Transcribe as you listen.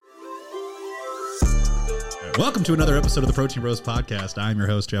Welcome to another episode of the Protein Bros Podcast. I'm your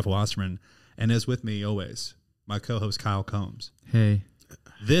host, Jeff Wasserman, and as with me always, my co-host, Kyle Combs. Hey.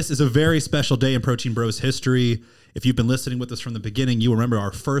 This is a very special day in Protein Bros history. If you've been listening with us from the beginning, you remember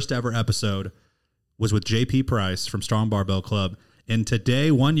our first ever episode was with JP Price from Strong Barbell Club. And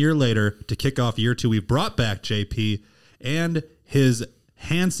today, 1 year later, to kick off year two, we've brought back JP and his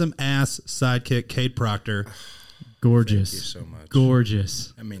handsome ass sidekick, Cade Proctor. Gorgeous. Thank you so much.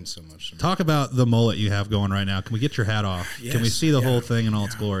 Gorgeous. That means so much to me. Talk about the mullet you have going right now. Can we get your hat off? Yes, Can we see the whole thing in all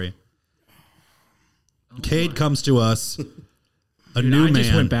its glory? Cade comes to us, a new I man.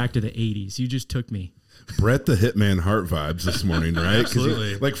 just went back to the 80s. You just took me. Brett the Hitman Hart vibes this morning, right? 'Cause Absolutely.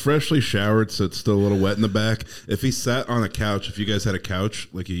 he, like freshly showered, so it's still a little wet in the back. If he sat on a couch, if you guys had a couch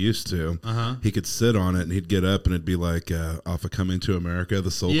like you used to, he could sit on it and he'd get up and it'd be like off of Coming to America,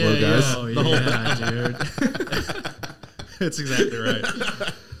 the Soul Glow guys. Oh, yeah, dude. That's exactly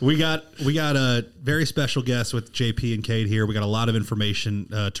right. We got a very special guest with JP and Cade here. We got a lot of information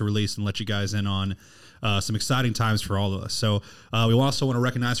to release and let you guys in on some exciting times for all of us. So we also want to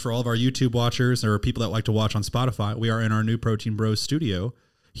recognize for all of our YouTube watchers or people that like to watch on Spotify, we are in our new Protein Bros studio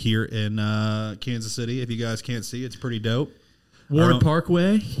here in Kansas City. If you guys can't see, it's pretty dope. Ward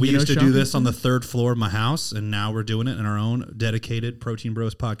Parkway. We used to do this on the third floor of my house, and now we're doing it in our own dedicated Protein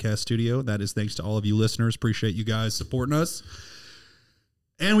Bros podcast studio. That is thanks to all of you listeners. Appreciate you guys supporting us.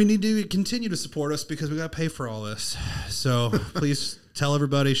 And we need to continue to support us because we got to pay for all this. So please tell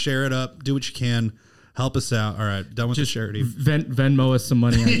everybody, share it up, do what you can. Help us out. All right, done with the charity. Venmo us some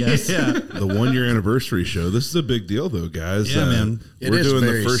money, I guess. Yeah. The 1 year anniversary show. This is a big deal, though, guys. Yeah, man. It We're is doing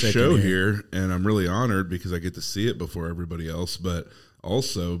the very first sick show in here, and I'm really honored because I get to see it before everybody else, but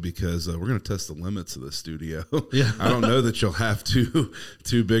also because we're going to test the limits of the studio. Yeah. I don't know that you'll have two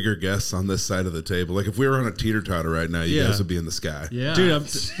bigger guests on this side of the table. Like if we were on a teeter-totter right now, you guys would be in the sky. Yeah. Dude,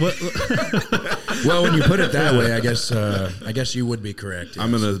 Well, when you put it that way, I guess you would be correct. I'm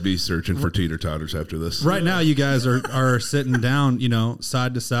going to be searching for teeter-totters after this. right now you guys are sitting down,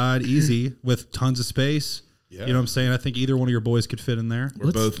 side to side, easy, with tons of space. Yeah. You know what I'm saying? I think either one of your boys could fit in there.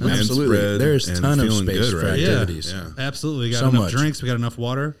 We're both Absolutely. man-spread There's and ton of feeling space good, for right? activities. Yeah. Absolutely. We got So enough much. drinks. We got enough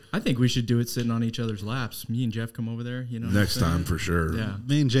water. I think we should do it sitting on each other's laps. Me and Jeff come over there. You know. what Next I'm saying? time for sure. Yeah.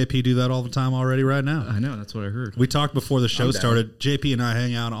 Me and JP do that all the time already right now. I know. That's what I heard. We talked before the show I'm down. started. JP and I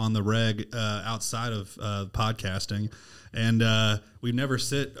hang out on the reg outside of podcasting, and we never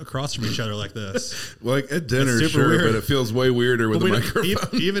sit across from each other like this. Like at dinner, It's super sure, weird. but it feels way weirder with But the we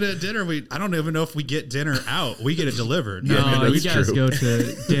microphone. even at dinner, I don't even know if we get dinner out. We get it delivered. No, that's you guys true. go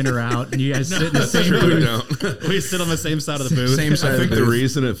to dinner out and you guys sit in the same We booth. don't. We sit on the same side of the booth. Same side I of think the the booth.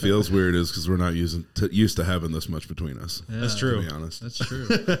 reason it feels weird is because we're not used to having this much between us. That's To true. be honest, That's true.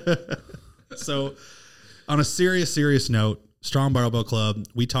 So, on a serious note, Strong Barbell Club,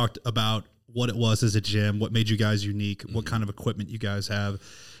 we talked about what it was as a gym, what made you guys unique, what kind of equipment you guys have.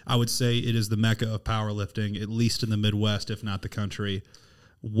 I would say it is the mecca of powerlifting, at least in the Midwest, if not the country.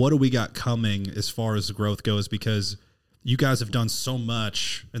 What do we got coming as far as growth goes? Because you guys have done so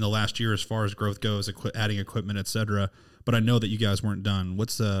much in the last year as far as growth goes, adding equipment, et cetera. But I know that you guys weren't done.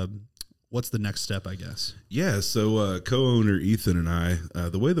 What's the next step, I guess? yeah. So co-owner Ethan and I,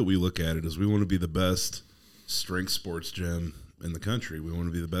 the way that we look at it is we want to be the best strength sports gym in the country. We want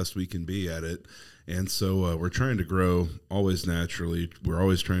to be the best we can be at it. And so we're trying to grow always naturally. We're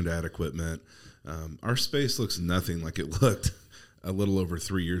always trying to add equipment. Our space looks nothing like it looked a little over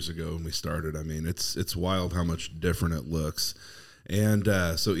 3 years ago when we started. I mean, it's wild how much different it looks. And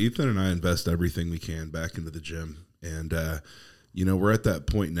so Ethan and I invest everything we can back into the gym. And, we're at that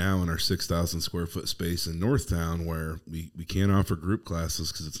point now in our 6,000 square foot space in Northtown where we can't offer group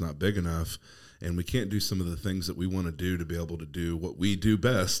classes because it's not big enough. And we can't do some of the things that we want to do to be able to do what we do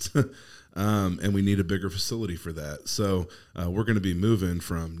best. And we need a bigger facility for that. So we're going to be moving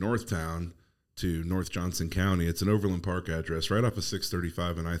from Northtown to North Johnson County. It's an Overland Park address right off of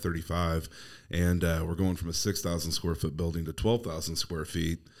 635 and I-35. And we're going from a 6,000 square foot building to 12,000 square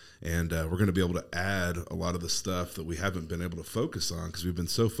feet. And we're going to be able to add a lot of the stuff that we haven't been able to focus on because we've been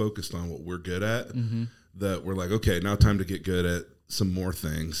so focused on what we're good at that we're like, okay, now time to get good at some more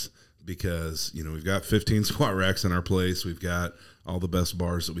things. Because, we've got 15 squat racks in our place. We've got all the best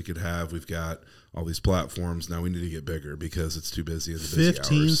bars that we could have. We've got all these platforms. Now we need to get bigger because it's too busy in the busy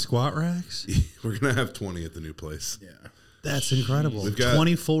 15 hours. squat racks? We're going to have 20 at the new place. Yeah. That's incredible. We've got-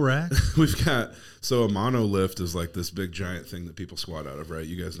 20 full racks? We've got, so a monolift is like this big giant thing that people squat out of, right?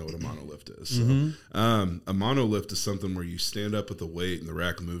 You guys know what a monolift is. So, a monolift is something where you stand up with the weight and the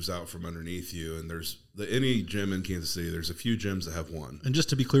rack moves out from underneath you, and there's any gym in Kansas City, there's a few gyms that have one. And just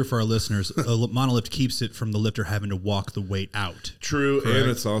to be clear for our listeners, a monolift keeps it from the lifter having to walk the weight out. True, Correct.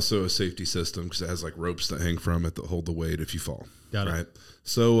 and it's also a safety system because it has like ropes that hang from it that hold the weight if you fall. Got it. Right.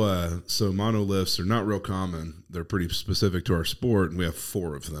 So monolifts are not real common. They're pretty specific to our sport, and we have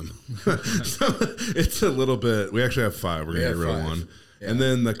 4 of them. So it's a little bit. We actually have 5. We're gonna get rid of 1. Yeah. And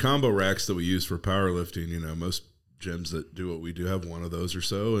then the combo racks that we use for powerlifting. Most gyms that do what we do have 1 of those or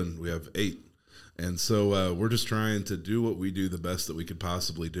so, and we have 8. And so we're just trying to do what we do the best that we could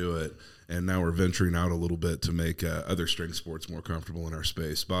possibly do it. And now we're venturing out a little bit to make other strength sports more comfortable in our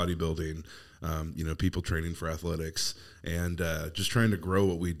space, bodybuilding, people training for athletics, and just trying to grow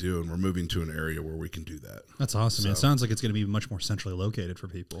what we do. And we're moving to an area where we can do that. That's awesome. Man. It sounds like it's going to be much more centrally located for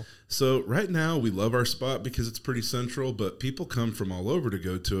people. So right now we love our spot because it's pretty central, but people come from all over to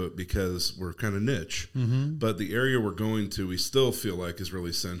go to it because we're kind of niche. Mm-hmm. But the area we're going to, we still feel like is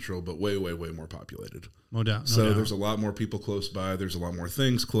really central, but way, way, way more populated. No doubt. There's a lot more people close by. There's a lot more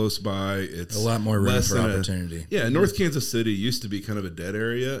things close by. It's a lot more room for opportunity. North Kansas City used to be kind of a dead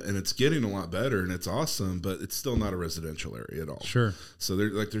area, and it's getting a lot better, and it's awesome, but it's still not a residential area at all. Sure. So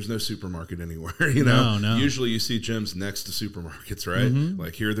there's no supermarket anywhere. No. Usually you see gyms next to supermarkets, right? Mm-hmm.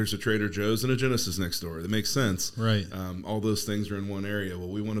 Like here, there's a Trader Joe's and a Genesis next door. That makes sense, right? All those things are in one area. Well,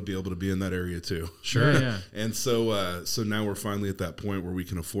 we want to be able to be in that area too. Sure. Yeah. And so now we're finally at that point where we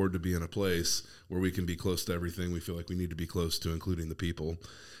can afford to be in a place where we can be close to everything we feel like we need to be close to, including the people.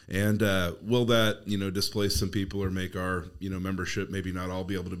 And will that, displace some people or make our, membership maybe not all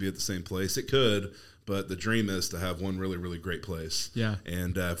be able to be at the same place? It could, but the dream is to have one really, really great place. Yeah.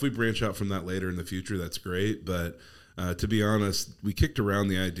 And if we branch out from that later in the future, that's great. But to be honest, we kicked around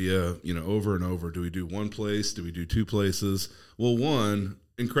the idea, over and over. Do we do one place? Do we do 2 places? Well, 1,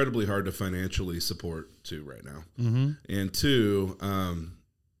 incredibly hard to financially support 2 right now. Mm-hmm. And 2,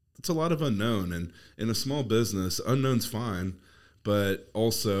 it's a lot of unknown, and in a small business, unknown's fine, but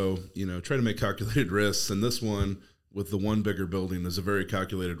also, try to make calculated risks. And this one with the one bigger building is a very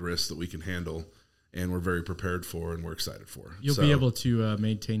calculated risk that we can handle, and we're very prepared for, and we're excited for. You'll be able to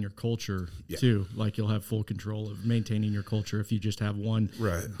maintain your culture too. Like you'll have full control of maintaining your culture if you just have one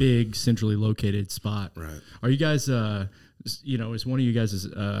big centrally located spot. Right. Are you guys, is one of you guys'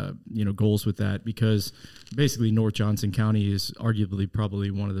 goals with that? Because basically North Johnson County is arguably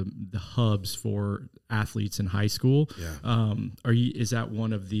probably one of the hubs for athletes in high school. Yeah. Is that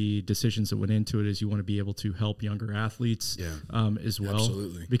one of the decisions that went into it, is you want to be able to help younger athletes as well?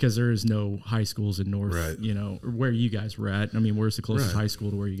 Absolutely. Because there is no high schools in North, where you guys were at. I mean, where's the closest high school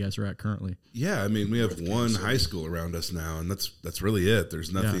to where you guys are at currently? Yeah. I mean, we have one high school around us now, and that's really it.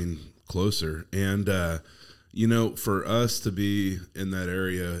 There's nothing closer. And, for us to be in that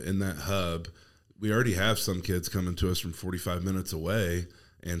area, in that hub, we already have some kids coming to us from 45 minutes away,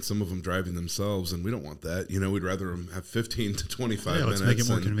 and some of them driving themselves, and we don't want that. We'd rather them have 15 to 25 minutes. Let's make it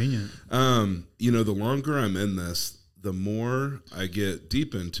more convenient. The longer I'm in this, the more I get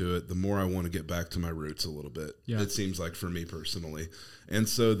deep into it, the more I want to get back to my roots a little bit. Yeah. It seems like for me personally. And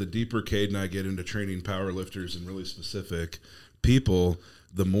so the deeper Cade and I get into training power lifters and really specific people,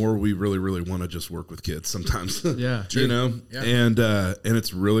 the more we really, really want to just work with kids sometimes. Yeah. Yeah. And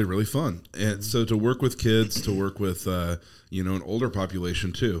it's really, really fun. And so to work with kids, to work with, an older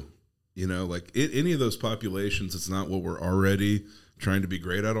population too, any of those populations, it's not what we're already trying to be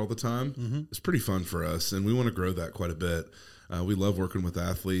great at all the time. Mm-hmm. It's pretty fun for us, and we want to grow that quite a bit. We love working with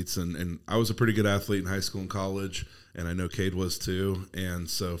athletes, and I was a pretty good athlete in high school and college, and I know Cade was too. And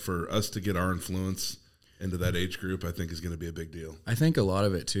so for us to get our influence into that age group, I think is going to be a big deal. I think a lot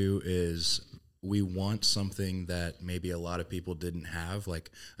of it too is we want something that maybe a lot of people didn't have. Like,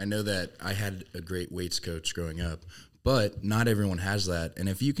 I know that I had a great weights coach growing up, but not everyone has that. And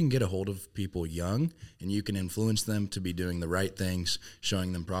if you can get a hold of people young and you can influence them to be doing the right things,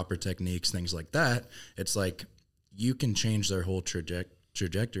 showing them proper techniques, things like that, it's like you can change their whole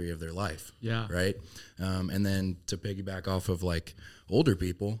trajectory of their life. Yeah. Right. And then to piggyback off of like older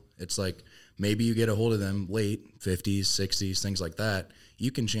people, it's like maybe you get a hold of them late 50s, 60s, things like that. You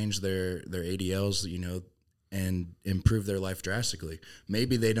can change their ADLs, and improve their life drastically.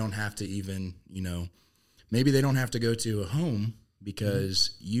 Maybe they don't have to even, maybe they don't have to go to a home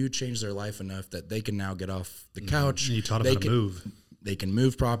because you changed their life enough that they can now get off the couch. And you taught them how to move. They can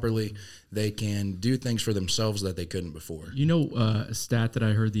move properly. They can do things for themselves that they couldn't before. A stat that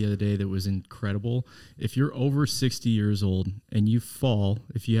I heard the other day that was incredible. If you're over 60 years old and you fall,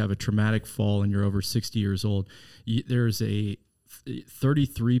 if you have a traumatic fall and you're over 60 years old, there's a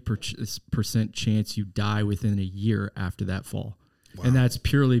 33% chance you die within a year after that fall. Wow. And that's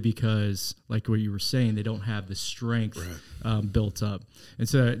purely because, like what you were saying, they don't have the strength built up. And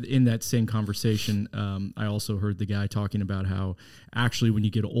so in that same conversation, I also heard the guy talking about how actually when you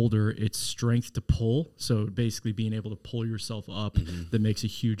get older, it's strength to pull. So basically being able to pull yourself up that makes a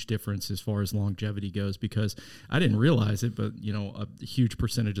huge difference as far as longevity goes, because I didn't realize it, but you know, a huge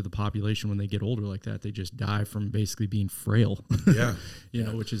percentage of the population when they get older like that, they just die from basically being frail. Yeah. you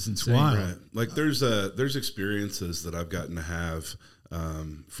know, which is insane. Right. Like there's experiences that I've gotten to have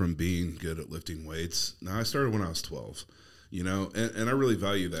from being good at lifting weights. Now I started when I was 12, you know, and I really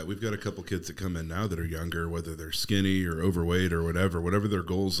value that. We've got a couple kids that come in now that are younger, whether they're skinny or overweight or whatever their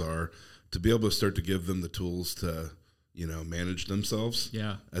goals are, to be able to start to give them the tools to, you know, manage themselves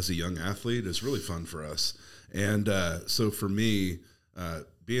as a young athlete is really fun for us. And so for me,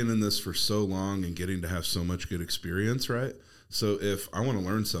 being in this for so long and getting to have so much good experience, right? So if I want to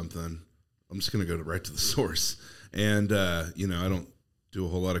learn something, I'm just going to go right to the source. And, you know, I don't do a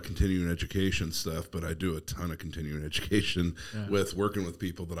whole lot of continuing education stuff, but I do a ton of continuing education with working with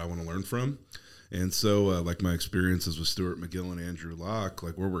people that I want to learn from. And so, like my experiences with Stuart McGill and Andrew Locke,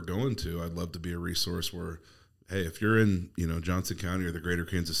 like where we're going to, I'd love to be a resource where, hey, if you're in, you know, Johnson County or the greater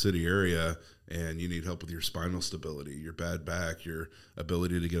Kansas City area and you need help with your spinal stability, your bad back, your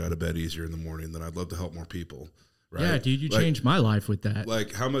ability to get out of bed easier in the morning, then I'd love to help more people. Right? Yeah, dude, you changed my life with that.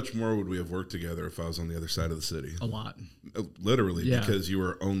 Like, how much more would we have worked together if I was on the other side of the city? A lot. Literally, because you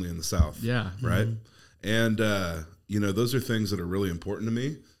were only in the South. Yeah. Right? And, you know, those are things that are really important to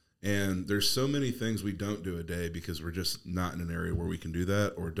me. And there's so many things we don't do a day because we're just not in an area where we can do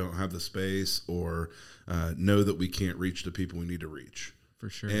that, or don't have the space, or know that we can't reach the people we need to reach. For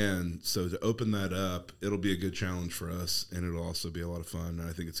sure. And so to open that up, it'll be a good challenge for us, and it'll also be a lot of fun. And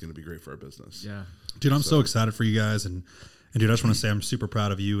I think it's going to be great for our business. Yeah. Dude, I'm so excited for you guys. And dude, I just want to say I'm super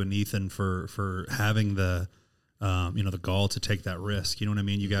proud of you and Ethan for having the, you know, the gall to take that risk. You know what I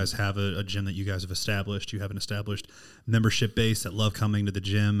mean? You guys have a gym that you guys have established. You have an established membership base that love coming to the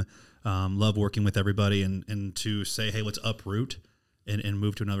gym, love working with everybody, and to say, hey, let's uproot and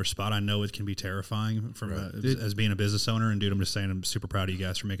move to another spot. I know it can be terrifying from as being a business owner. And dude, I'm just saying, I'm super proud of you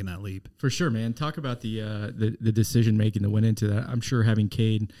guys for making that leap. For sure, man. Talk about the decision making that went into that. I'm sure having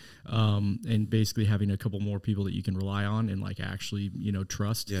Cade and basically having a couple more people that you can rely on and like actually, you know,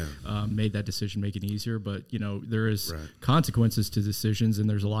 trust made that decision making easier. But, you know, there is consequences to decisions, and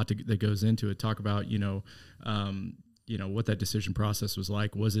there's a lot that goes into it. Talk about, you know, what that decision process was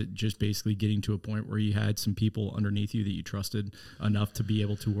like. Was it just basically getting to a point where you had some people underneath you that you trusted enough to be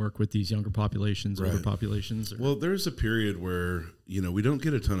able to work with these younger populations, older populations? Well, there's a period where, you know, we don't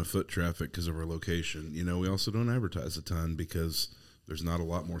get a ton of foot traffic because of our location. You know, we also don't advertise a ton because there's not a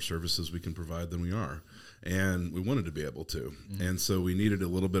lot more services we can provide than we are. And we wanted to be able to. And so we needed a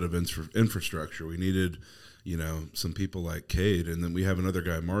little bit of infrastructure. We needed, you know, some people like Cade, and then we have another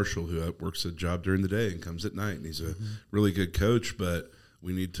guy, Marshall, who works a job during the day and comes at night, and he's a really good coach, but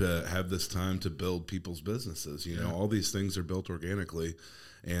we need to have this time to build people's businesses. You know, all these things are built organically,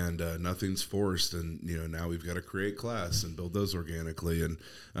 and nothing's forced, and, you know, now we've got to create class and build those organically. And,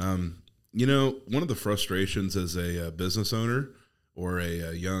 you know, one of the frustrations as a business owner or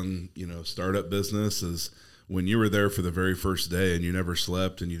a young, you know, startup business is when you were there for the very first day and you never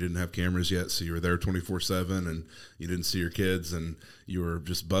slept and you didn't have cameras yet, so you were there 24/7 and you didn't see your kids and you were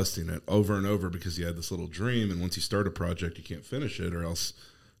just busting it over and over because you had this little dream, and once you start a project, you can't finish it or else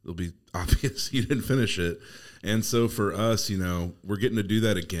it'll be obvious you didn't finish it. And so for us, you know, we're getting to do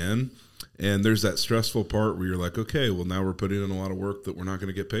that again, and there's that stressful part where you're like, okay, well, now we're putting in a lot of work that we're not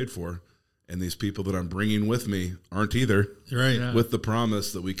going to get paid for. And these people that I'm bringing with me aren't either, with the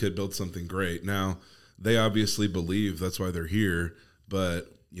promise that we could build something great. Now, they obviously believe that's why they're here,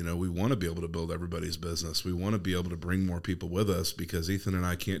 but, you know, we want to be able to build everybody's business. We want to be able to bring more people with us because Ethan and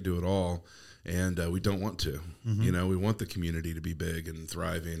I can't do it all, and we don't want to. You know, we want the community to be big and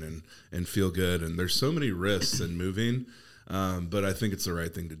thriving and feel good. And there's so many risks in moving, but I think it's the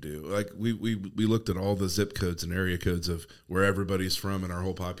right thing to do. Like we looked at all the zip codes and area codes of where everybody's from and our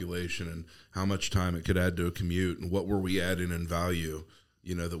whole population and how much time it could add to a commute and what were we adding in value,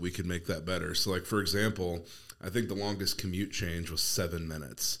 you know, that we could make that better. So, like, for example, I think the longest commute change was 7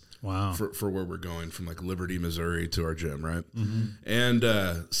 minutes. Wow. For where we're going from, like, Liberty, Missouri to our gym, right? And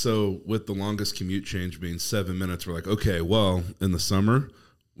so with the longest commute change being 7 minutes, we're like, okay, well, in the summer,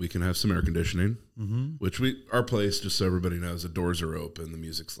 we can have some air conditioning, which our place, just so everybody knows, the doors are open, the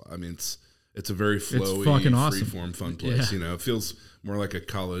music's loud. I mean, it's a very flowy, fucking awesome. free-form, fun place. You know, it feels more like a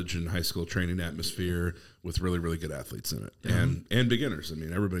college and high school training atmosphere with really, really good athletes in it and beginners. I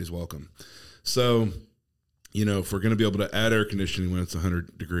mean, everybody's welcome. So if we're going to be able to add air conditioning when it's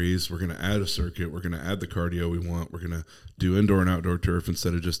 100 degrees, we're going to add a circuit. We're going to add the cardio we want. We're going to do indoor and outdoor turf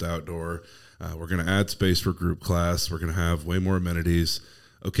instead of just outdoor. We're going to add space for group class. We're going to have way more amenities.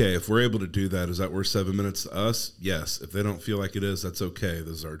 Okay, if we're able to do that, is that worth 7 minutes to us? Yes. If they don't feel like it is, that's okay.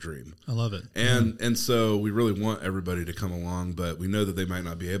 This is our dream. I love it. And so we really want everybody to come along, but we know that they might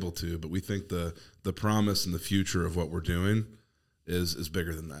not be able to. But we think the promise and the future of what we're doing is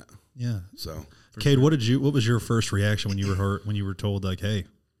bigger than that. Yeah. So, Cade, what was your first reaction when you were told like, hey,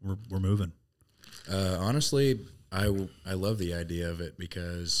 we're moving? Honestly, I love the idea of it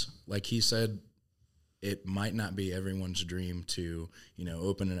because, like he said, it might not be everyone's dream to,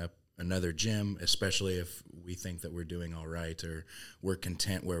 open up another gym, especially if we think that we're doing all right or we're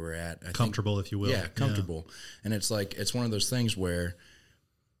content where we're at. Comfortable, if you will. Yeah, comfortable. Yeah. And it's like, it's one of those things where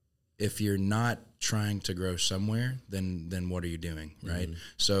if you're not trying to grow somewhere, then what are you doing, right? Mm-hmm.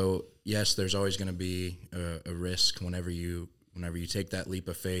 So, yes, there's always going to be a risk whenever you take that leap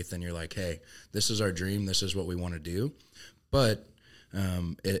of faith and you're like, hey, this is our dream, this is what we want to do. But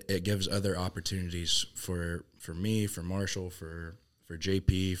it gives other opportunities for me, for Marshall, for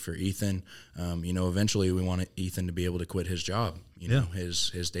JP, for Ethan. Eventually we want Ethan to be able to quit his job,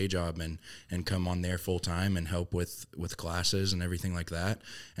 his day job and come on there full time and help with classes and everything like that.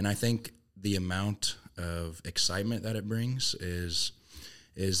 And I think the amount of excitement that it brings is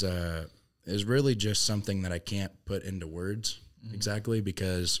really just something that I can't put into words exactly,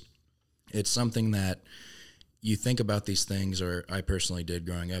 because it's something that you think about these things, or I personally did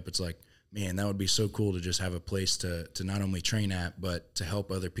growing up. It's like, man, that would be so cool to just have a place to not only train at, but to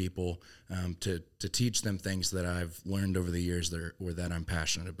help other people, to teach them things that I've learned over the years that I'm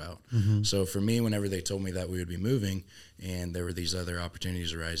passionate about. Mm-hmm. So for me, whenever they told me that we would be moving and there were these other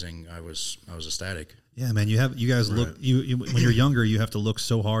opportunities arising, I was ecstatic. Yeah, man, you guys look, you when you're younger, you have to look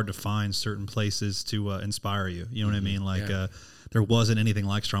so hard to find certain places to inspire you. You know what I mean? Like, there wasn't anything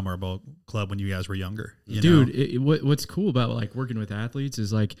like Strong Barbell Club when you guys were younger. What's cool about like working with athletes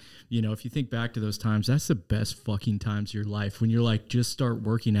is like, if you think back to those times, that's the best fucking times of your life when you're like, just start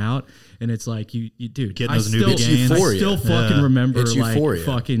working out. And it's like, you dude, getting those new gains. I still fucking remember like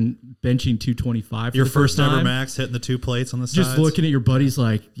fucking benching 225. Your first ever max, hitting the 2 plates on the sides. Just looking at your buddies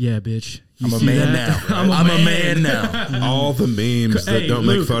like, yeah, bitch. I'm a man now. I'm a man now. All the memes that don't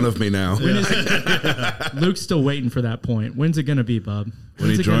make fun of me now. Luke's still waiting for that point. When's it going to be, bub? When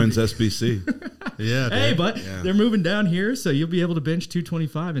he joins SBC. Yeah. Hey, but they're moving down here, so you'll be able to bench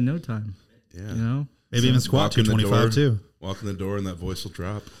 225 in no time. Yeah. Maybe even squat 225 too. Walk in the door and that voice will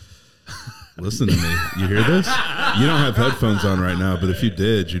drop. Listen to me. You hear this? You don't have headphones on right now, but if you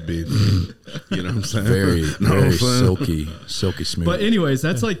did, you'd be, you know what I'm saying? Very silky smooth. But anyways,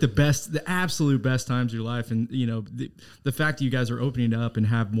 that's like the absolute best times of your life. And, the fact that you guys are opening up and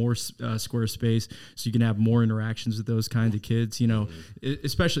have more square space so you can have more interactions with those kinds of kids,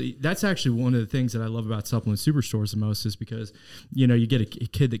 especially that's actually one of the things that I love about Supplement Superstores the most is because, you get a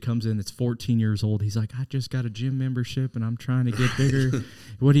kid that comes in that's 14 years old. He's like, I just got a gym membership and I'm trying to get bigger.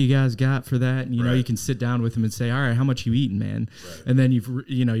 What do you guys got for that? And, you can sit down with him and say, all right, how much you eating, man? Right. And then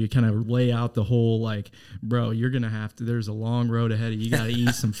you kind of lay out the whole, like, bro, you're going to have to, there's a long road ahead of you. You got to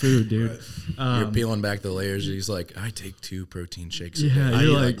eat some food, dude. Right. You're peeling back the layers. He's like, I take 2 protein shakes a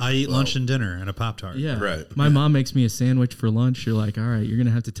day. I eat lunch and dinner and a Pop-Tart. Yeah. Right. My mom makes me a sandwich for lunch. You're like, all right, you're going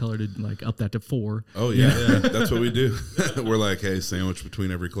to have to tell her to like up that to 4. Oh yeah. That's what we do. We're like, hey, sandwich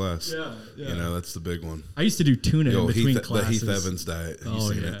between every class. Yeah. That's the big one. I used to do tuna in between classes. The Heath Evans diet.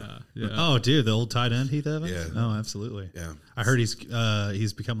 Oh yeah. Oh, dude, the old tight end Heath Evans? Yeah. Oh, absolutely. Yeah. I heard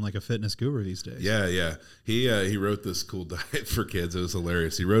he's becoming like a fitness guru these days. Yeah. He wrote this cool diet for kids. It was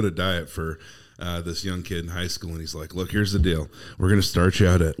hilarious. He wrote a diet for this young kid in high school, and he's like, look, here's the deal. We're going to start you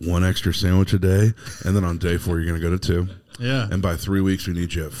out at 1 extra sandwich a day, and then on day 4, you're going to go to 2. Yeah. And by 3 weeks, we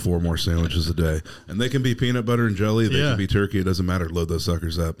need you at 4 more sandwiches a day. And they can be peanut butter and jelly. They can be turkey. It doesn't matter. Load those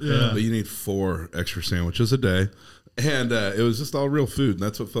suckers up. Yeah. But you need 4 extra sandwiches a day. And it was just all real food, and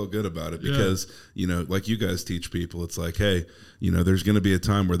that's what felt good about it because, like you guys teach people, it's like, hey, there's going to be a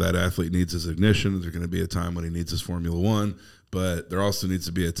time where that athlete needs his ignition. There's going to be a time when he needs his Formula One, but there also needs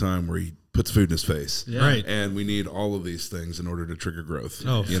to be a time where he puts food in his face. Yeah. Right. And we need all of these things in order to trigger growth.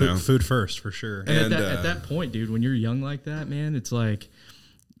 Oh, food first, for sure. And at that point, dude, when you're young like that, man, it's like,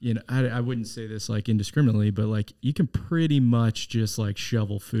 I wouldn't say this like indiscriminately, but like you can pretty much just like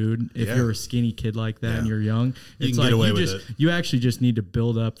shovel food if you're a skinny kid like that and you're young. It's like you actually just need to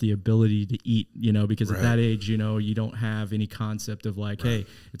build up the ability to eat, because at that age, you don't have any concept of like, hey,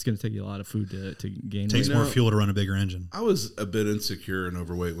 it's going to take you a lot of food to gain weight. Takes more fuel to run a bigger engine. I was a bit insecure and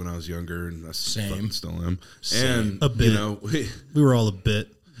overweight when I was younger, and I still am. And a bit. We were all a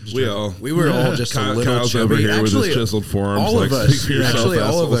bit. We all. We were all just a little Kyle's chubby. over here with Actually, his chiseled forearms. all of like, us. speak for yourself, Actually,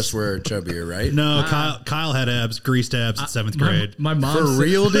 all of assholes. us were chubbier, right? No, Kyle had abs, greased abs in 7th grade. My mom For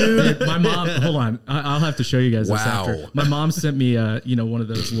real, dude? My mom. Hold on, I'll have to show you guys this Wow. after. My mom sent me, one of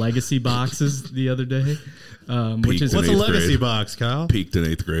those legacy boxes the other day, which is in What's a 8th legacy grade. box, Kyle? Peaked in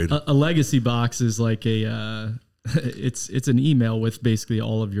 8th grade. a legacy box is like a. It's an email with basically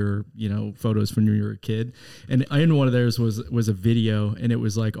all of your photos from when you were a kid, and in one of theirs was a video, and it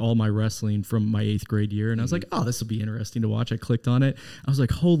was like all my wrestling from my 8th grade year, and I was like, oh, this will be interesting to watch. I clicked on it. I was like,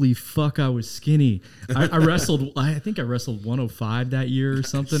 holy fuck, I was skinny. I wrestled. I think I wrestled 105 that year or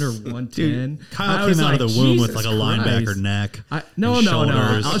something, or 110. Kyle I was came out of like, the womb with Jesus like a linebacker Christ. neck. No. and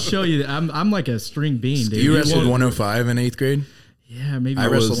shoulders. I'll show you. I'm like a string bean, dude. You wrestled won't- 105 in 8th grade? Yeah, maybe I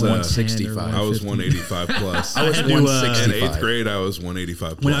wrestled 110 or 165. I was 150. 185 plus. I was had to, in 165. 8th grade, I was 185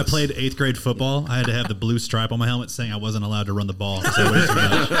 plus. When I played 8th grade football, I had to have the blue stripe on my helmet saying I wasn't allowed to run the ball because I weighed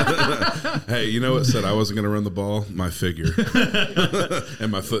too much. Hey, you know what said I wasn't going to run the ball? My figure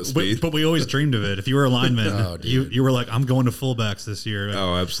and my foot speed. But we always dreamed of it. If you were a lineman, Oh, dude. you were like, I'm going to fullbacks this year.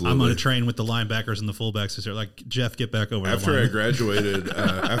 Oh, absolutely. I'm going to train with the linebackers and the fullbacks this year. Like, Jeff, get back over After I that line. graduated,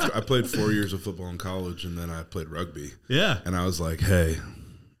 after I played 4 years of football in college, and then I played rugby. Yeah. And I was like, hey,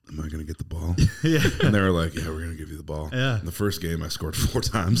 am I going to get the ball? Yeah. And they were like, yeah, we're going to give you the ball. Yeah. In the first game, I scored 4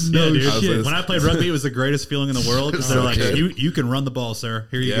 times. Yeah, dude. I was like, When I played rugby, it was the greatest feeling in the world. They're so like, good. you can run the ball, sir.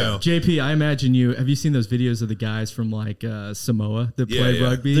 Here you Yeah. go. JP, I imagine have you seen those videos of the guys from like Samoa that play yeah.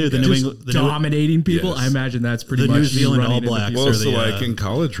 rugby? Dude, the New Just England- dominating people. Yes. I imagine that's pretty The much New me Zealand running All into Blacks people. Well, are so the, like in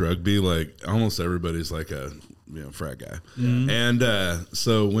college rugby, like almost everybody's like a frat guy, and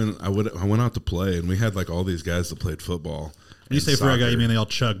so when I went out to play, and we had like all these guys that played football. When you say frat guy, you mean they all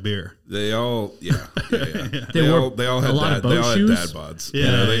chug beer. They all, yeah. They wore they all had a lot of they all boat had dad shoes? bods. Yeah,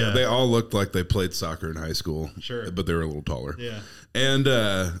 You know, yeah. they all looked like they played soccer in high school. Sure. But they were a little taller. Yeah. And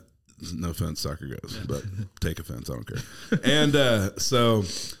no offense, soccer goes, but take offense, I don't care. And so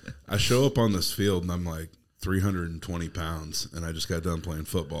I show up on this field, and I'm like 320 pounds, and I just got done playing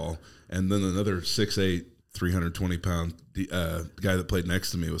football, and then another 6'8", 320-pound guy that played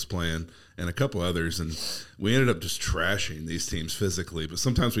next to me was playing, and a couple others, and we ended up just trashing these teams physically. But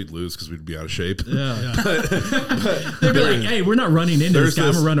sometimes we'd lose because we'd be out of shape. Yeah. They'd be like, "Hey, we're not running into this guy.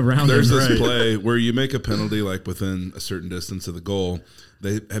 I'm gonna run around." There's him. this Right. play where you make a penalty like within a certain distance of the goal.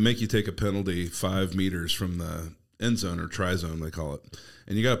 They make you take a penalty 5 meters from the end zone or try zone, they call it.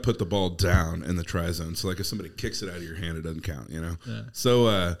 And you got to put the ball down in the try zone. So like if somebody kicks it out of your hand, it doesn't count, you know?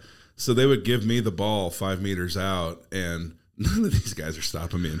 Yeah. So they would give me the ball 5 meters out, and none of these guys are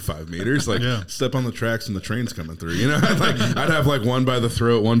stopping me in 5 meters. Like step on the tracks and the train's coming through. You know, I'd have like one by the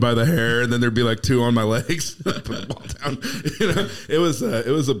throat, one by the hair, and then there'd be like 2 on my legs. Put the ball down. You know, it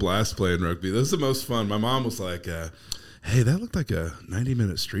was a blast playing rugby. This is the most fun. My mom was like, hey, that looked like a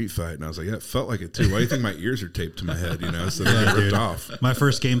 90-minute street fight. And I was like, yeah, it felt like it too. Why do you think my ears are taped to my head, you know, so they get ripped off? My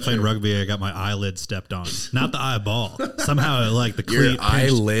first game playing rugby, I got my eyelid stepped on. Not the eyeball. Somehow, like the Your cleat pinched-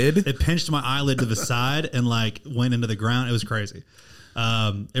 eyelid? It pinched my eyelid to the side and like went into the ground. It was crazy.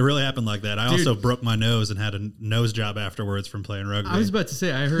 It really happened like that. I also broke my nose and had a nose job afterwards from playing rugby. I was about to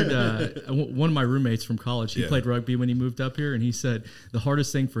say, I heard one of my roommates from college, he played rugby when he moved up here, and he said the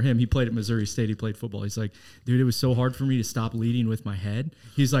hardest thing for him, he played at Missouri State, he played football. He's like, dude, it was so hard for me to stop leading with my head.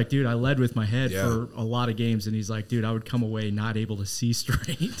 He's like, dude, I led with my head for a lot of games, and he's like, dude, I would come away not able to see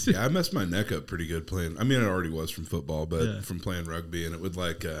straight. Yeah, I messed my neck up pretty good playing. I mean, it already was from football, but from playing rugby, and it would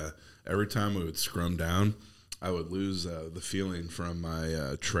like every time we would scrum down, I would lose the feeling from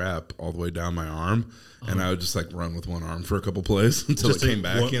my trap all the way down my arm, and I would just like run with one arm for a couple plays until Just it came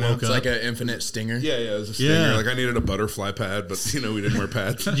back. You know, woke It's up. like an infinite stinger. yeah, it was a stinger. Yeah. Like I needed a butterfly pad, but you know we didn't wear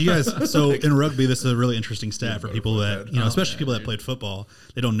pads. You guys, so in rugby, this is a really interesting stat for people that, especially people that played football.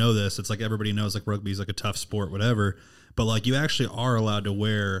 They don't know this. It's like everybody knows like rugby is like a tough sport, whatever. But like you actually are allowed to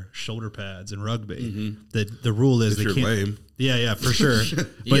wear shoulder pads in rugby. The rule is If they you're can't. lame. Yeah, for sure. You But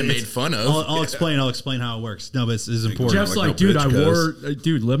get made it's- fun of. I'll explain how it works. No, but it's important. Jeff's like like, no dude, bitch, I wore,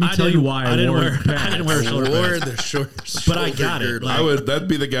 dude, let me I tell you didn't- why I didn't wore wear- pads. I didn't wear shoulder Or pads. the short, But I got it. girdle. Like- That'd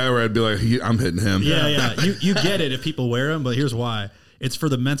be the guy where I'd be like, I'm hitting him. Yeah. You get it if people wear them, but here's why. It's for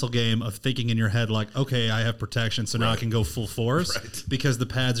the mental game of thinking in your head like, okay, I have protection, so now I can go full force. Right. Because the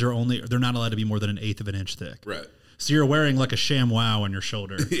pads are they're not allowed to be more than 1/8 of an inch thick. Right. So you're wearing like a ShamWow on your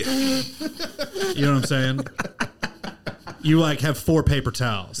shoulder. You know what I'm saying? You like have 4 paper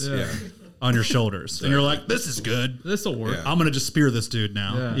towels on your shoulders, and you're like, "This is good. This will work. Yeah. I'm gonna just spear this dude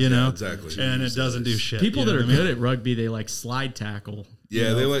now." Yeah. You know, exactly. And it doesn't do shit. People you know that are what I mean? good at rugby, they like slide tackle. Yeah,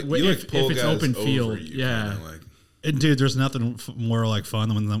 you they know, like you like if pull it's guys open over field. you, Yeah. kinda, like, And dude, there's nothing more like fun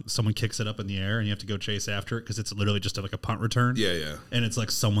than when someone kicks it up in the air and you have to go chase after it because it's literally just like a punt return. Yeah. And it's like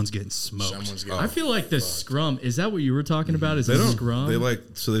someone's getting smoked. I feel like the scrum, is that what you were talking about? Is They the don't. scrum?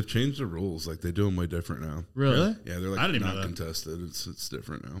 So they've changed the rules. Like they do them way different now. Really? Yeah, they're like I didn't even know not that. contested. It's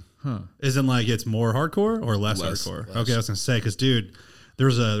different now. Huh. Isn't like it's more hardcore or less Less. hardcore? Okay, I was gonna say because dude,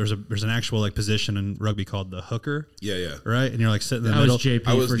 there's an actual like position in rugby called the hooker, Yeah. right? And you're like sitting in the That middle. was JP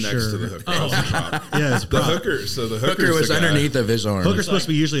I was for next sure. to the hooker. I was the prop. Yeah, it's The prop. hooker. So the hooker's Hooker was the guy. underneath of his arm. Hooker's supposed to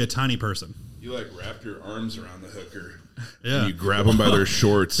be usually a tiny person. You like wrap your arms around the hooker. Yeah. And you grab them by their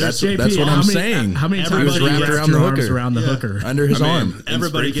shorts. That's JP, what how I'm many- saying. How many Everybody times have you wrapped wrapped around your the arms hooker. around the Yeah. hooker? Under his arm. in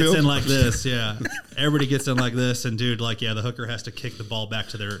Everybody gets in Springfield? like this, yeah. Everybody gets in like this, and dude, like, yeah, the hooker has to kick the ball back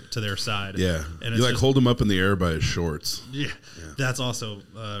to their side. Yeah. and You like just, hold him up in the air by his shorts. yeah, that's also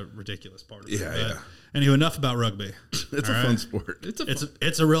a ridiculous part of it. Yeah, But yeah. Anyway, enough about rugby. It's All a right? fun sport. It's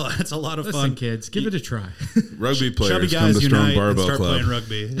a lot of Listen, fun. kids, give it a try. Rugby Chubby players come guys to Strong unite and Barbell start Club. playing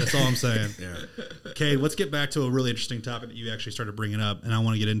rugby. That's all I'm saying. Yeah. Okay, let's get back to a really interesting topic that you actually started bringing up, and I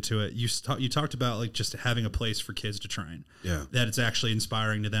want to get into it. You talked about like just having a place for kids to train. Yeah. That it's actually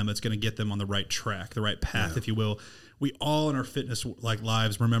inspiring to them. It's going to get them on the right track, the right path, if you will. We all in our fitness like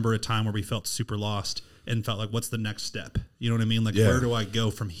lives remember a time where we felt super lost and felt like, what's the next step? You know what I mean? Like, where do I go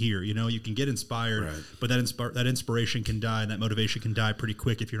from here? You know, you can get inspired, Right. but that inspiration can die and that motivation can die pretty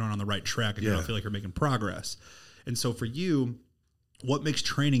quick if you're not on the right track and you don't feel like you're making progress. And so for you, what makes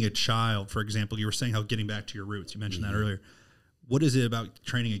training a child, for example, you were saying how getting back to your roots, you mentioned that earlier. What is it about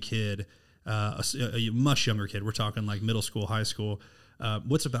training a kid, a much younger kid? We're talking like middle school, high school.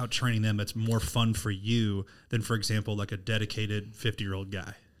 What's about training them that's more fun for you than, for example, like a dedicated 50-year-old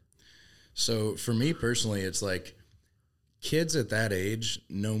guy? So for me personally, it's like kids at that age,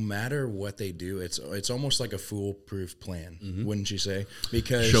 no matter what they do, it's almost like a foolproof plan, wouldn't you say?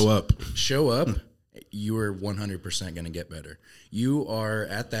 Because Show up. You are 100% going to get better. You are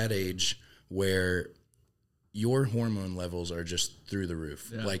at that age where your hormone levels are just through the roof.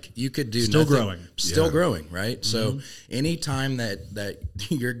 Yeah. Like you could do Still nothing, growing. growing, right? So anytime that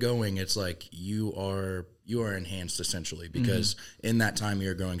you're going, it's like you are enhanced essentially because in that time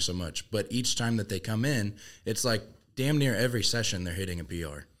you're growing so much. But each time that they come in, it's like damn near every session they're hitting a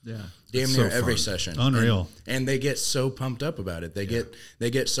PR. Yeah. Damn It's near so every fun. session. Unreal. And they get so pumped up about it. They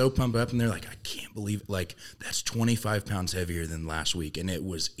get so pumped up and they're like, I can't believe it. Like that's 25 pounds heavier than last week and it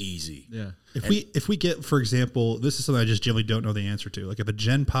was easy. Yeah. If we get, for example, this is something I just generally don't know the answer to. Like if a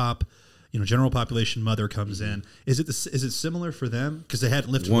Gen Pop, general population mother comes in, is it similar for them because they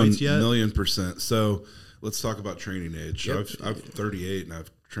hadn't lifted weights yet? 1,000,000%. So let's talk about training age. So I'm 38 and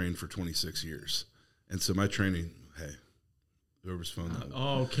I've trained for 26 years. And so my training, hey, whoever's phone that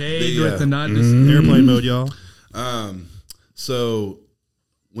was. Okay. With the not Airplane mode, y'all. So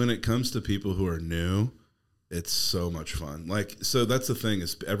when it comes to people who are new, it's so much fun. Like, so that's the thing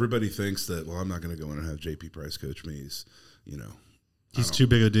is everybody thinks that, well, I'm not going to go in and have JP Price coach me. He's too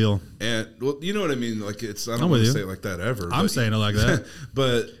big a deal. And well, you know what I mean? Like I don't I'm want with to you. say it like that ever. I'm saying it like that.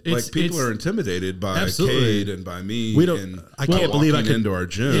 But like people are intimidated by Absolutely. Cade and by me. We don't. And I can't believe I walking could into our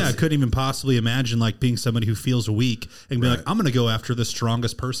gym. Yeah, I couldn't even possibly imagine like being somebody who feels weak and be like, I'm going to go after the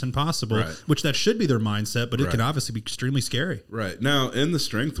strongest person possible, Right. which that should be their mindset, but it Right. can obviously be extremely scary. Right. Now, in the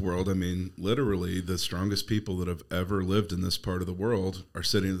strength world, I mean, literally the strongest people that have ever lived in this part of the world are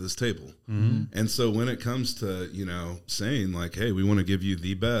sitting at this table. Mm-hmm. And so when it comes to, saying like, hey, we want to give you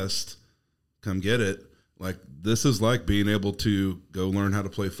the best, come get it. Like this is like being able to go learn how to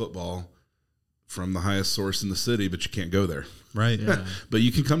play football from the highest source in the city, but you can't go there. Right. Yeah. But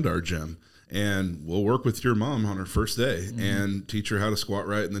you can come to our gym and we'll work with your mom on her first day and teach her how to squat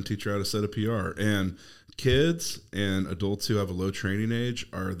right and then teach her how to set a PR. And kids and adults who have a low training age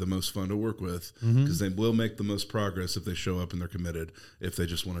are the most fun to work with because they will make the most progress if they show up and they're committed, if they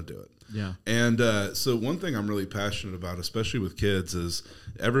just want to do it. Yeah. And so one thing I'm really passionate about, especially with kids, is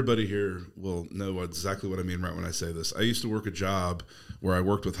everybody here will know exactly what I mean right when I say this. I used to work a job where I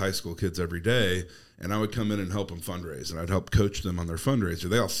worked with high school kids every day, and I would come in and help them fundraise, and I'd help coach them on their fundraiser.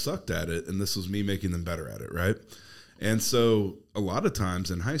 They all sucked at it, and this was me making them better at it, right? And so a lot of times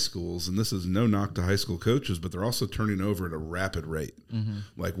in high schools, and this is no knock to high school coaches, but they're also turning over at a rapid rate.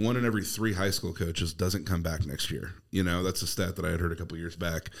 Like 1 in every 3 high school coaches doesn't come back next year. That's a stat that I had heard a couple years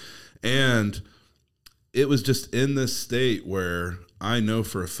back. And it was just in this state where I know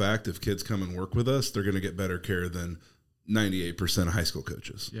for a fact if kids come and work with us, they're going to get better care than 98% of high school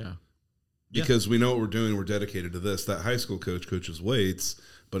coaches. Yeah. Because we know what we're doing. We're dedicated to this. That high school coach coaches weights,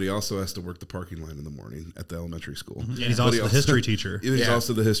 but he also has to work the parking line in the morning at the elementary school. Yeah. He's also the history teacher. He's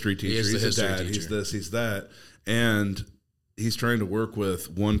also the history teacher. He is the He's history a dad. teacher. He's this, he's that. And he's trying to work with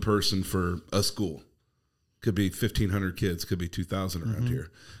one person for a school. could be 1,500 kids, could be 2,000 around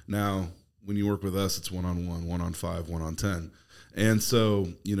here. Now, when you work with us, it's 1-on-1, 1-on-5, 1-on-10. And so,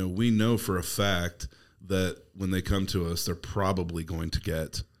 you know, we know for a fact that when they come to us, they're probably going to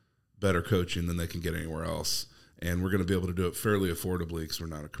get better coaching than they can get anywhere else. And we're going to be able to do it fairly affordably because we're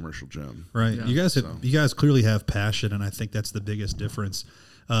not a commercial gym. Right. Yeah. You guys clearly have passion, and I think that's the biggest difference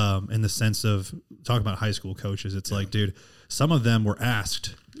in the sense of talking about high school coaches. It's like, dude, some of them were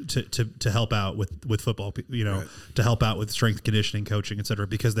asked to help out with football, you know, to help out with strength and conditioning coaching, et cetera,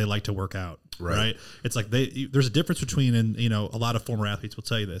 because they like to work out. Right. It's like there's a difference between, and you know, a lot of former athletes will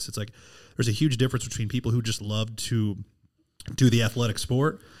tell you this. It's like there's a huge difference between people who just love to do the athletic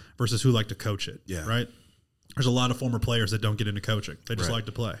sport versus who like to coach it. Yeah. Right. There's a lot of former players that don't get into coaching. They just like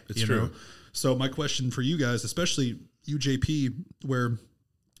to play. It's true. know? So my question for you guys, especially UJP, where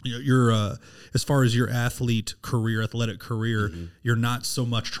you're as far as your athletic career, you're not so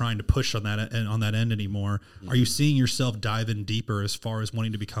much trying to push on that end anymore. Are you seeing yourself dive in deeper as far as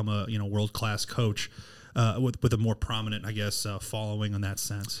wanting to become a world-class coach with a more prominent, I guess, following on that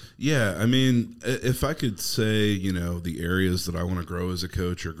sense? Yeah, I mean, if I could say, you know, the areas that I want to grow as a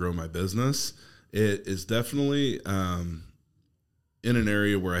coach or grow my business, it is definitely in an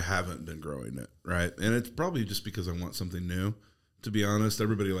area where I haven't been growing it, right? And it's probably just because I want something new. To be honest,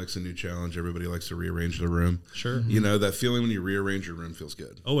 everybody likes a new challenge. Everybody likes to rearrange their room. Sure. You know, that feeling when you rearrange your room feels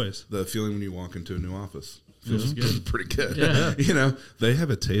good. Always. The feeling when you walk into a new office feels good. pretty good. Yeah. You know, they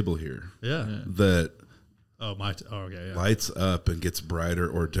have a table here that lights up and gets brighter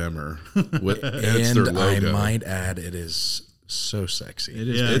or dimmer. It's their logo. I might add, it is so sexy. It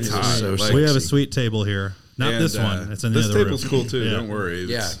is. Yeah, it's hot. So Like, we have a sweet table here. Not this one. It's in the this other table's room. cool too. Don't worry.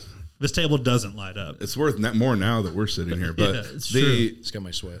 This table doesn't light up. It's worth more now that we're sitting here. But it's true. It's got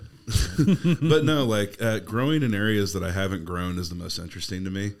my sweat. But no, like growing in areas that I haven't grown is the most interesting to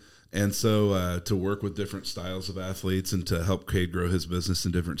me. And so to work with different styles of athletes and to help Cade grow his business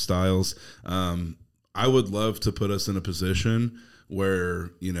in different styles, I would love to put us in a position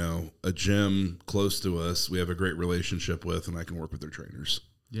where, you know, a gym close to us, we have a great relationship with, and I can work with their trainers.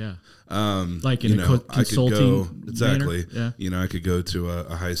 Yeah. Like in a consulting exactly. Yeah. You know, I could go to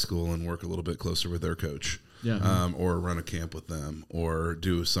a high school and work a little bit closer with their coach. Yeah. Or run a camp with them, or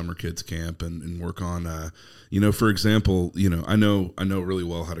do a summer kids camp and work on, you know, for example, you know, I know really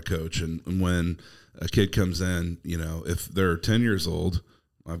well how to coach. And when a kid comes in, you know, if they're 10 years old,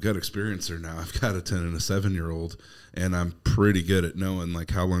 I've got experience there now. I've got a 10 and a 7-year-old, and I'm pretty good at knowing like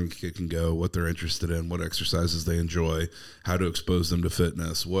how long a kid can go, what they're interested in, what exercises they enjoy, how to expose them to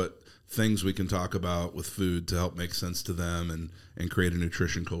fitness, what things we can talk about with food to help make sense to them and create a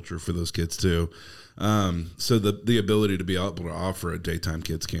nutrition culture for those kids too. So the ability to be able to offer a daytime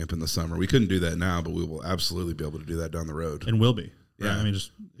kids camp in the summer, we couldn't do that now, but we will absolutely be able to do that down the road. And will be. Yeah. Right? I mean,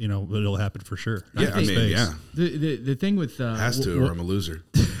 just, you know, it'll happen for sure. Yeah, I mean, yeah. The thing with has to, or I'm a loser.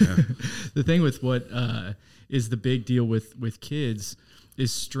 Yeah. The thing with what is the big deal with kids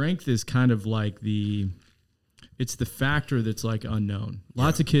is strength is kind of like it's the factor that's like unknown.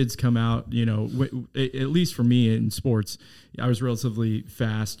 Lots of kids come out, you know, at least for me in sports, I was relatively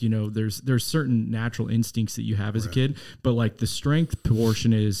fast. You know, there's certain natural instincts that you have as a kid, but like the strength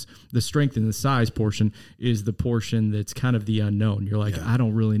and the size portion is the portion that's kind of the unknown. You're like, I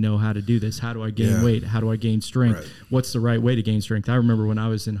don't really know how to do this. How do I gain weight? How do I gain strength? Right. What's the right way to gain strength? I remember when I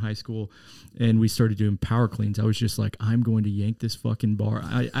was in high school and we started doing power cleans, I was just like, I'm going to yank this fucking bar.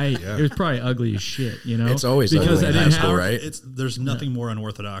 It was probably ugly as shit, you know? It's always because ugly I in didn't high school, have, right? There's nothing more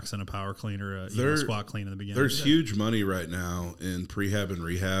unorthodox than a power clean or a squat clean in the beginning. There's huge money right now in prehab and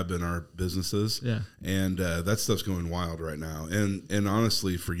rehab in our businesses. Yeah. And that stuff's going wild right now. And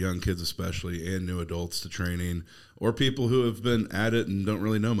honestly, for young kids especially, and new adults to training, or people who have been at it and don't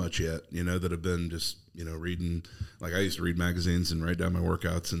really know much yet, you know, that have been just, you know, reading. Like I used to read magazines and write down my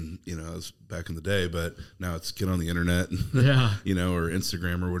workouts, and, you know, it was back in the day, but now it's get on the internet and, you know, or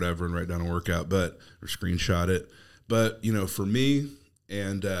Instagram or whatever and write down a workout, or screenshot it. But, you know, for me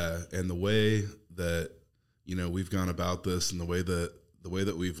and the way that, you know, we've gone about this and the way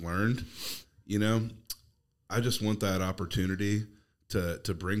that we've learned, you know, I just want that opportunity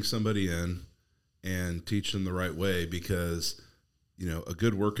to bring somebody in and teach them the right way, because, you know, a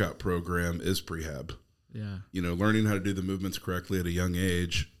good workout program is prehab. Yeah. You know, learning how to do the movements correctly at a young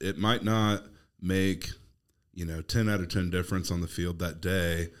age, it might not make, you know, 10 out of 10 difference on the field that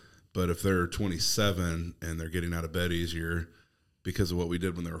day, but if they're 27 and they're getting out of bed easier because of what we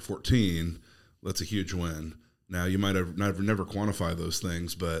did when they were 14, that's a huge win. Now, you might have never quantify those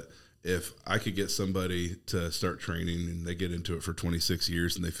things, but if I could get somebody to start training and they get into it for 26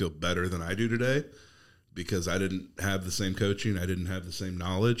 years and they feel better than I do today because I didn't have the same coaching, I didn't have the same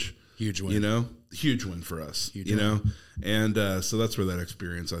knowledge. Huge win. You know, huge win for us, you know? And so that's where that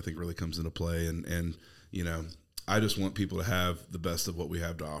experience, I think, really comes into play. And you know, I just want people to have the best of what we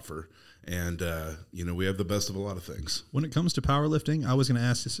have to offer. And, you know, we have the best of a lot of things. When it comes to powerlifting, I was going to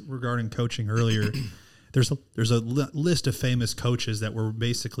ask this regarding coaching earlier. There's a list of famous coaches that were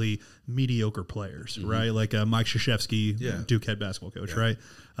basically mediocre players, right? Like Mike Krzyzewski, Duke head basketball coach, right?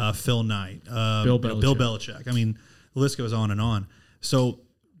 Phil Knight, Bill Belichick. I mean, the list goes on and on. So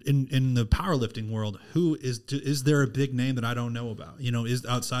in the powerlifting world, who is there a big name that I don't know about? You know, is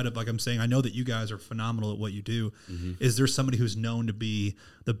outside of, like I'm saying, I know that you guys are phenomenal at what you do. Is there somebody who's known to be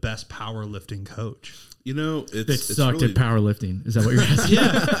the best powerlifting coach? You know, it's sucked at powerlifting. Is that what you're asking?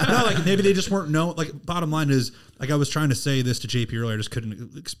 No, like maybe they just weren't known. Like, bottom line is, like, I was trying to say this to JP earlier, I just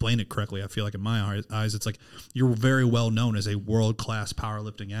couldn't explain it correctly. I feel like in my eyes, it's like you're very well known as a world-class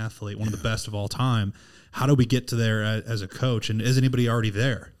powerlifting athlete, one of the best of all time. How do we get to there as a coach? And is anybody already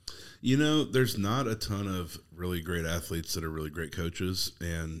there? You know, there's not a ton of really great athletes that are really great coaches.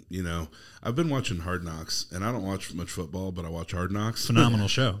 And, you know, I've been watching Hard Knocks, and I don't watch much football, but I watch Hard Knocks. Phenomenal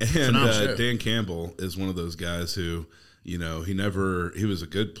show. And Dan Campbell is one of those guys who, you know, he was a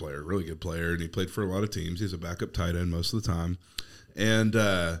good player, really good player, and he played for a lot of teams. He's a backup tight end most of the time. And,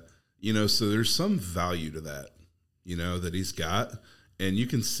 you know, so there's some value to that, you know, that he's got. And you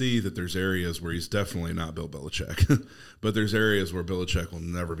can see that there's areas where he's definitely not Bill Belichick, but there's areas where Belichick will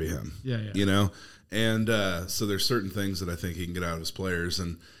never be him. You know, and so there's certain things that I think he can get out of his players,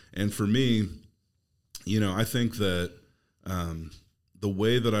 and for me, you know, I think that the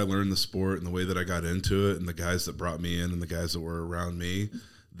way that I learned the sport and the way that I got into it, and the guys that brought me in and the guys that were around me,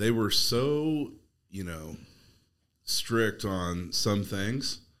 they were so, you know, strict on some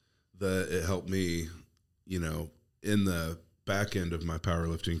things that it helped me, you know, in the back end of my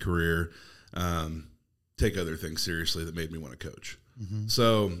powerlifting career, take other things seriously that made me want to coach.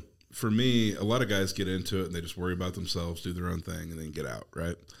 So for me, a lot of guys get into it and they just worry about themselves, do their own thing, and then get out,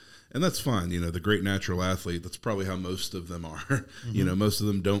 right? And that's fine. You know, the great natural athlete, that's probably how most of them are. You know, most of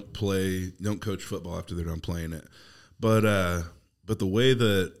them don't coach football after they're done playing it. But the way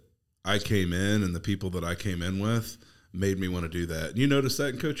that I came in and the people that I came in with made me want to do that. And you notice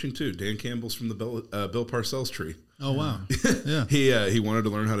that in coaching too. Dan Campbell's from the Bill Parcells tree. Oh, wow. Yeah. He wanted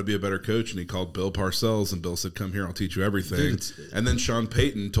to learn how to be a better coach, and he called Bill Parcells, and Bill said, "Come here, I'll teach you everything." And then Sean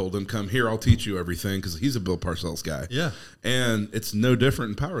Payton told him, "Come here, I'll teach you everything," because he's a Bill Parcells guy. Yeah. And it's no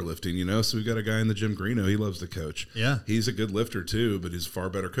different in powerlifting, you know? So we've got a guy in the gym, Greeno, he loves to coach. Yeah. He's a good lifter too, but he's a far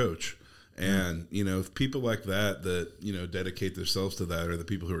better coach. And, you know, people like that, you know, dedicate themselves to that are the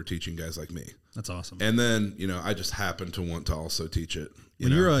people who are teaching guys like me. That's awesome. And then, you know, I just happen to want to also teach it.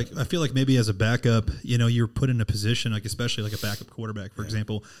 When you're like, I feel like maybe as a backup, you know, you're put in a position, like especially like a backup quarterback, for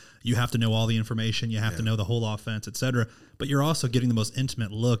example, you have to know all the information, you have to know the whole offense, et cetera, but you're also getting the most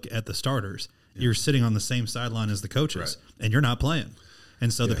intimate look at the starters. You're sitting on the same sideline as the coaches, and you're not playing.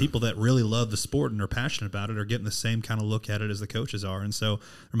 And so the people that really love the sport and are passionate about it are getting the same kind of look at it as the coaches are. And so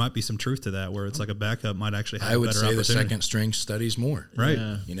there might be some truth to that, where it's like a backup might actually have a better opportunity. I would say the second string studies more. Right.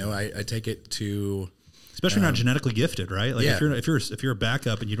 Yeah. You know, I take it to... Especially not genetically gifted, right? Like if you're a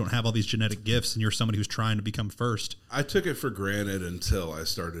backup and you don't have all these genetic gifts and you're somebody who's trying to become first. I took it for granted until I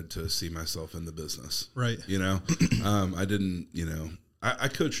started to see myself in the business. Right. You know, I didn't, you know, I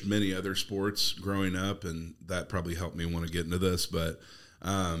coached many other sports growing up, and that probably helped me want to get into this, but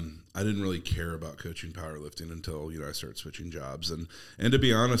I didn't really care about coaching powerlifting until, you know, I started switching jobs. And to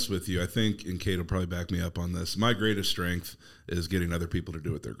be honest with you, I think, and Kate will probably back me up on this, my greatest strength is getting other people to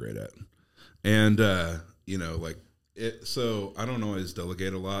do what they're great at. And, you know, like so I don't always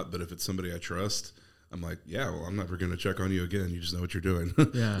delegate a lot, but if it's somebody I trust, I'm like, yeah, well, I'm never going to check on you again. You just know what you're doing.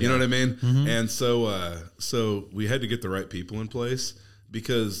 You know what I mean? And so we had to get the right people in place,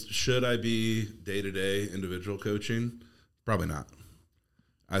 because should I be day-to-day individual coaching? Probably not.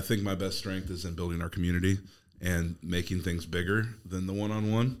 I think my best strength is in building our community and making things bigger than the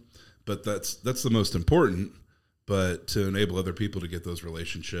one-on-one. But that's the most important. But to enable other people to get those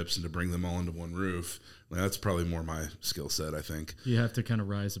relationships and to bring them all into one roof, that's probably more my skill set, I think. You have to kind of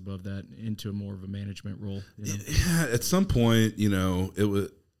rise above that into a more of a management role. You know? Yeah, at some point, you know,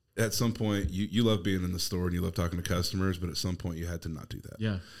 at some point you love being in the store and you love talking to customers, but at some point you had to not do that.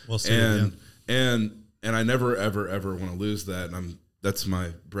 Yeah. Well said. And I never ever want to lose that. And that's my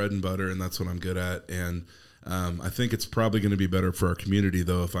bread and butter, and that's what I'm good at. And I think it's probably going to be better for our community,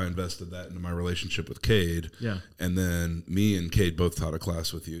 though, if I invested that into my relationship with Cade. Yeah. And then me and Cade both taught a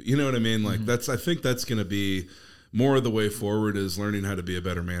class with you. You know what I mean? Like I think that's going to be more of the way forward, is learning how to be a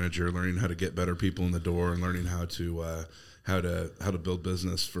better manager, learning how to get better people in the door, and learning how to build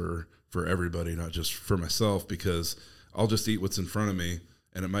business for everybody, not just for myself, because I'll just eat what's in front of me.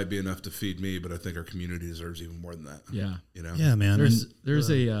 and it might be enough to feed me, but I think our community deserves even more than that. Yeah. You know? Yeah, man. There's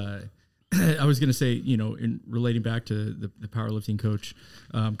a I was going to say, you know, in relating back to the powerlifting coach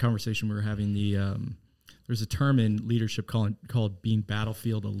conversation we were having, there's a term in leadership called being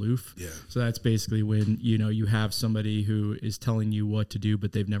battlefield aloof. Yeah. So that's basically when, you know, you have somebody who is telling you what to do,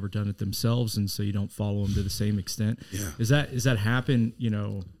 but they've never done it themselves, and so you don't follow them to the same extent. Yeah. Is that happen? You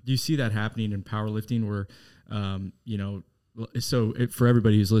know, do you see that happening in powerlifting where, you know, so for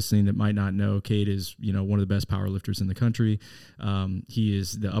everybody who's listening that might not know, Cade is, you know, one of the best powerlifters in the country. He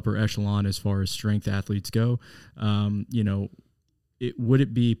is the upper echelon as far as strength athletes go. You know, would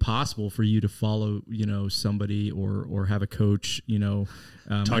it be possible for you to follow, you know, somebody or have a coach, you know,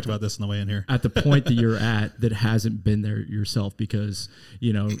 talked about this on the way in here, at the point that you're at that hasn't been there yourself, because,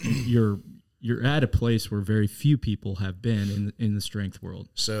 you know, you're at a place where very few people have been in the strength world.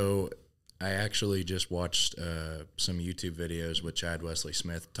 So I actually just watched some YouTube videos with Chad Wesley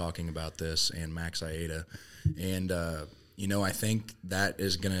Smith talking about this and Max Ieta. And, you know, I think that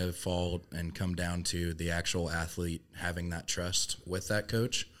is going to fall and come down to the actual athlete having that trust with that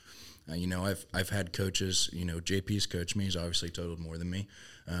coach. You know, I've had coaches, you know, JP's coached me. He's obviously totaled more than me.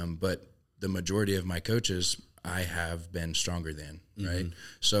 But the majority of my coaches I have been stronger than, right?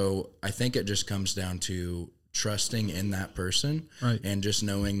 So I think it just comes down to trusting in that person, right, and just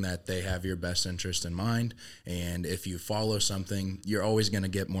knowing that they have your best interest in mind. And if you follow something, you're always going to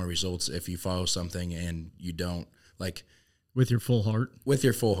get more results if you follow something and you don't, like, with your full heart. With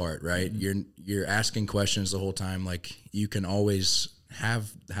your full heart, right? You're asking questions the whole time. Like, you can always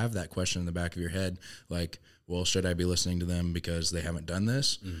have that question in the back of your head, like, well, should I be listening to them because they haven't done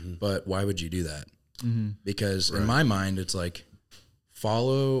this? But why would you do that? Because in my mind, it's like,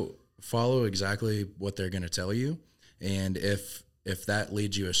 follow exactly what they're going to tell you, and if that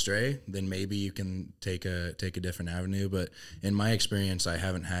leads you astray, then maybe you can take a different avenue. But in my experience, I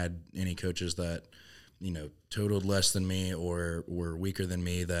haven't had any coaches that, you know, totaled less than me or were weaker than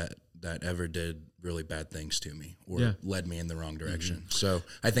me that ever did really bad things to me or led me in the wrong direction. So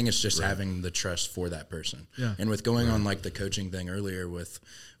I think it's just having the trust for that person. And with going on like the coaching thing earlier with,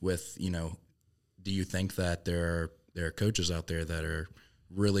 you know, do you think that there are coaches out there that are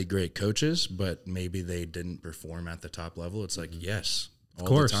really great coaches, but maybe they didn't perform at the top level? It's like, yes, all of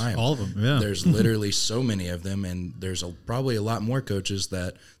course, the time. all of them. Yeah. There's literally so many of them, and there's probably a lot more coaches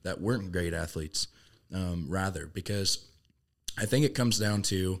that weren't great athletes, rather, because I think it comes down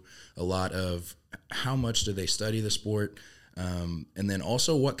to a lot of how much do they study the sport, and then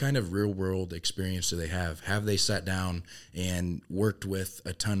also what kind of real world experience do they have? Have they sat down and worked with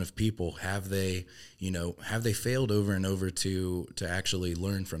a ton of people? Have they failed over and over to actually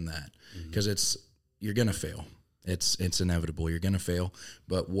learn from that? Because you're going to fail. It's inevitable. You're going to fail.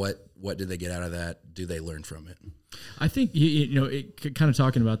 But what did they get out of that? Do they learn from it? I think, you know, kind of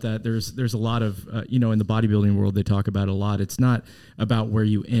talking about that, there's a lot of, you know, in the bodybuilding world, they talk about it a lot. It's not about where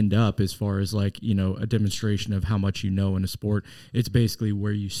you end up as far as, like, you know, a demonstration of how much you know in a sport. It's basically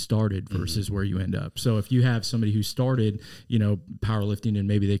where you started versus where you end up. So if you have somebody who started, you know, powerlifting and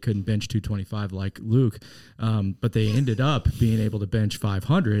maybe they couldn't bench 225 like Luke, but they ended up being able to bench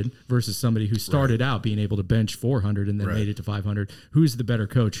 500 versus somebody who started out being able to bench 400 and then made it to 500. Who's the better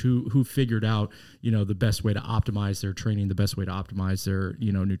coach? Who figured out, you know, the best way to optimize their training, the best way to optimize their,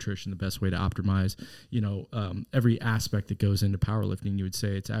 you know, nutrition, the best way to optimize, you know, every aspect that goes into powerlifting? You would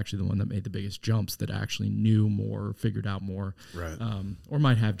say it's actually the one that made the biggest jumps, that actually knew more, figured out more, or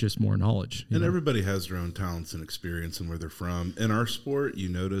might have just more knowledge. And everybody has their own talents and experience and where they're from. In our sport, you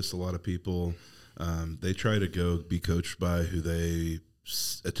notice a lot of people, they try to go be coached by who they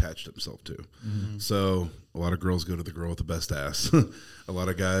attach themselves to. So a lot of girls go to the girl with the best ass. A lot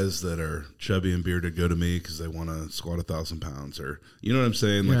of guys that are chubby and bearded go to me because they want to squat 1,000 pounds, or, you know what I'm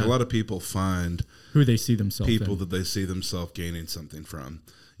saying? Like, a lot of people find who they see themselves people that they see themselves gaining something from.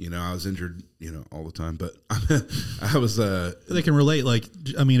 You know, I was injured, you know, all the time, but I was. They can relate. Like,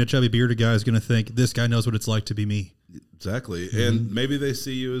 I mean, a chubby bearded guy is going to think this guy knows what it's like to be me. Exactly. And maybe they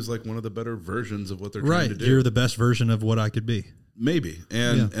see you as like one of the better versions of what they're trying to do. You're the best version of what I could be. Maybe.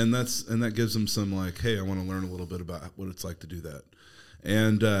 And that gives them some, like, hey, I want to learn a little bit about what it's like to do that.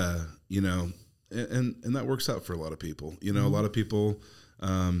 And, you know, and that works out for a lot of people. You know, a lot of people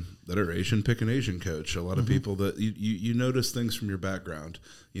that are Asian pick an Asian coach. A lot of people that you notice things from your background.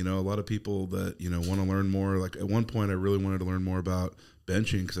 You know, a lot of people that, you know, want to learn more. Like, at one point I really wanted to learn more about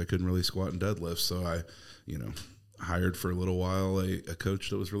benching because I couldn't really squat and deadlift. So I, you know, hired for a little while a coach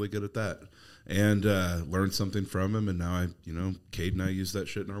that was really good at that, and learned something from him. And now Cade and I use that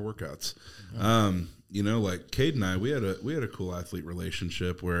shit in our workouts. You know, like Cade and I, we had a cool athlete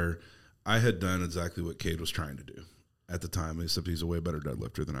relationship where I had done exactly what Cade was trying to do. at the time, except he's a way better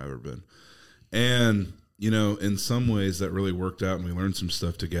deadlifter than I've ever been. And, in some ways that really worked out and we learned some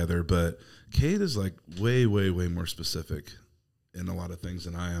stuff together. But Cade is like way, way, way more specific in a lot of things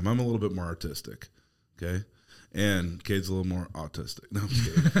than I am. I'm a little bit more artistic. Okay. And Cade's a little more autistic. No, I'm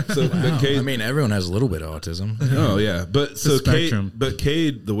just kidding. So, Wow. Cade, I mean, everyone has a little bit of autism. oh yeah. But so spectrum.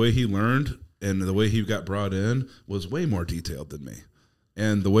 Cade, the way he learned and the way he got brought in was way more detailed than me.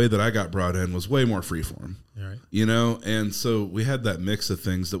 And the way that I got brought in was way more freeform, Right. And so we had that mix of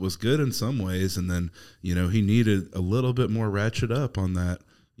things that was good in some ways. And then, he needed a little bit more ratchet up on that,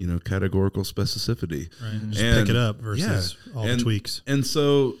 categorical specificity. Right. Just pick it up versus all the tweaks. And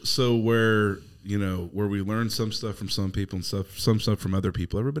so where we learn some stuff from some people and some stuff from other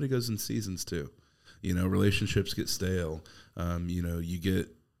people, everybody goes in seasons too. Relationships get stale.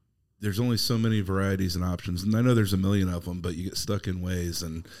 There's only so many varieties and options, and I know there's a million of them, but you get stuck in ways,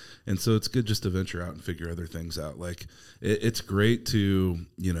 and so it's good just to venture out and figure other things out. Like it's great to,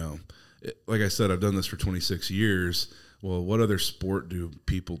 like I said, I've done this for 26 years. Well, what other sport do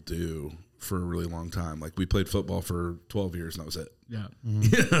people do for a really long time? Like we played football for 12 years, and that was it. Yeah.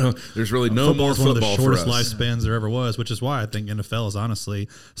 There's really no more Football's one of the football shortest for us. lifespans there ever was, which is why I think NFL is honestly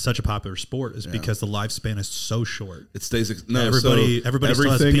such a popular sport, is because the lifespan is so short. It stays. Everybody still has a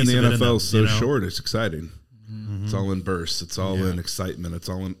everything in piece the of it in NFL them, is so short. It's exciting. It's all in bursts. It's all in excitement. It's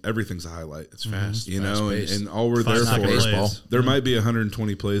all in everything's a highlight. It's fast, and all we're there Fast for. baseball. There might be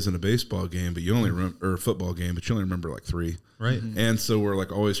 120 plays in a baseball game, but you only or a football game, but you only remember like 3. Right. And so we're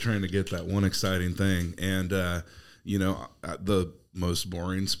like always trying to get that one exciting thing. And the most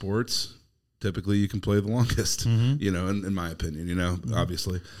boring sports, typically you can play the longest. In my opinion.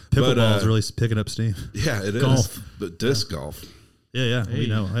 Obviously, Pickleball is really picking up steam. yeah, it is. Golf. But disc golf. Yeah. We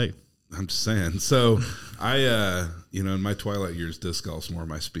know. Hey. I'm just saying. So I, in my twilight years, disc golf's more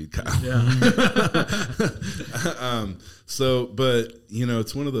my speed, Kyle. Yeah. But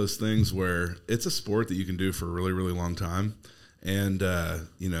it's one of those things where it's a sport that you can do for a really, really long time. And,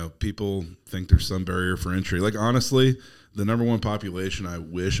 people think there's some barrier for entry. Like, honestly, the number one population I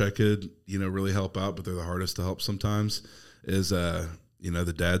wish I could, really help out, but they're the hardest to help sometimes is,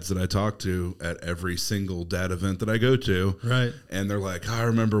 the dads that I talk to at every single dad event that I go to. Right. And they're like, I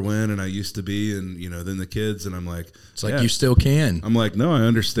remember when, and I used to be, and, then the kids, and I'm like, It's like you still can. I'm like, no, I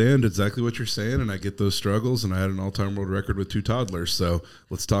understand exactly what you're saying, and I get those struggles, and I had an all-time world record with 2 toddlers. So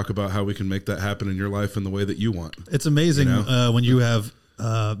let's talk about how we can make that happen in your life in the way that you want. It's amazing when you have,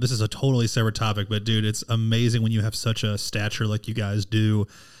 this is a totally separate topic, but dude, it's amazing when you have such a stature like you guys do.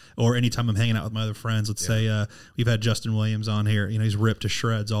 Or anytime I'm hanging out with my other friends, let's say we've had Justin Williams on here. He's ripped to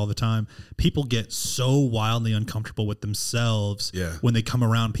shreds all the time. People get so wildly uncomfortable with themselves when they come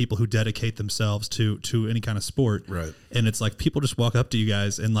around people who dedicate themselves to any kind of sport. Right. And it's like people just walk up to you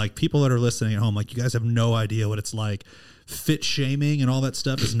guys, and like people that are listening at home, like you guys have no idea what it's like. Fit shaming and all that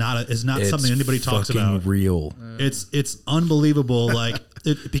stuff is not something anybody talks about. Real. It's unbelievable. Like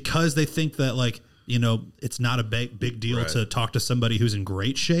because they think that like. It's not a big deal to talk to somebody who's in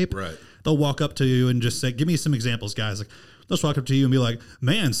great shape. Right. They'll walk up to you and just say, give me some examples, guys. Like, they'll just walk up to you and be like,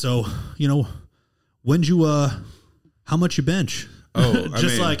 man, so, when'd you, how much you bench? Oh,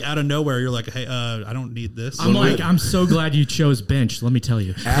 just like out of nowhere, you're like, hey, I don't need this. I'm so glad you chose bench. Let me tell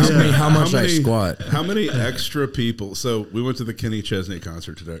you. Ask me how much I squat. How many extra people? So we went to the Kenny Chesney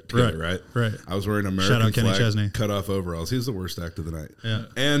concert together, right? Right. I was wearing American Shout out Kenny flag Chesney. cut off overalls. He's the worst act of the night. Yeah.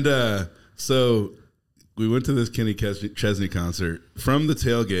 And so we went to this Kenny Chesney concert. From the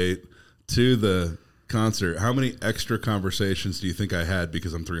tailgate to the concert, how many extra conversations do you think I had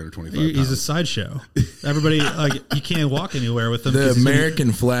because I'm 325 pounds? He's a sideshow. Everybody, like, you can't walk anywhere with him. The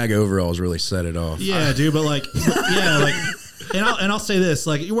American flag overalls really set it off. Yeah, dude, but like, and I'll say this: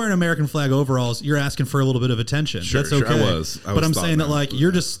 like, you're wearing American flag overalls, you're asking for a little bit of attention. Sure, that's okay. sure, I was but I'm saying that thought like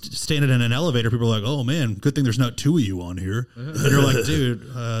you're just standing in an elevator. People are like, "Oh man, good thing there's not 2 of you on here." And you're like, "Dude,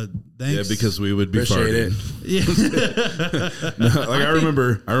 thanks." Yeah, because we would be Appreciate farting. Yeah. No, like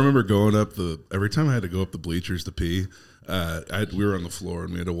I remember going up every time I had to go up the bleachers to pee. We were on the floor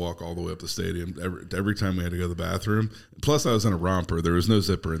and we had to walk all the way up the stadium. Every time we had to go to the bathroom. Plus, I was in a romper. There was no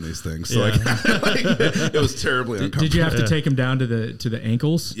zipper in these things, so it was terribly uncomfortable. Did you have to take him down to the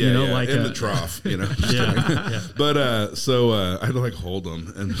ankles? Yeah, like in the trough, Yeah. But so I had to like hold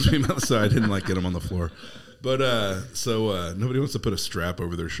him and between my so I didn't like get him on the floor. But so nobody wants to put a strap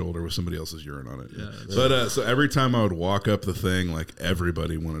over their shoulder with somebody else's urine on it. Yeah, but so every time I would walk up the thing, like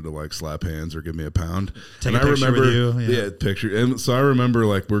everybody wanted to like slap hands or give me a pound. Take a picture with you. Yeah, picture. And so I remember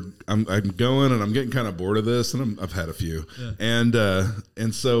like I'm going and I'm getting kind of bored of this, and I've had a few. Yeah.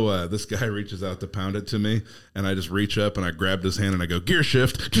 And so this guy reaches out to pound it to me, and I just reach up and I grabbed his hand and I go, gear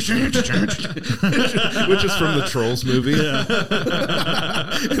shift, which is from the Trolls movie. Yeah.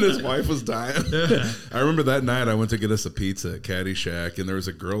 And his wife was dying. Yeah. I remember that night I went to get us a pizza at Caddyshack, and there was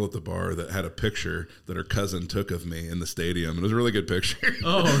a girl at the bar that had a picture that her cousin took of me in the stadium. It was a really good picture.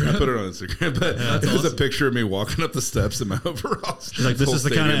 Oh, really? I put it on Instagram, but it was awesome. A picture of me walking up the steps in my overalls. Like, this is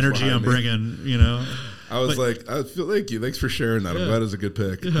the kind of energy I'm bringing, you know? I was like, thank you. Thanks for sharing that. I'm glad it was a good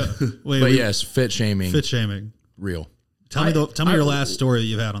pick. Yeah. But yes, fit shaming. Fit shaming. Real. Tell me your last story that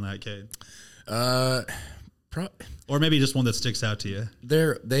you've had on that, Cade. Or maybe just one that sticks out to you.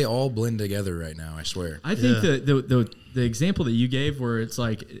 They all blend together right now, I swear. I think the example that you gave where it's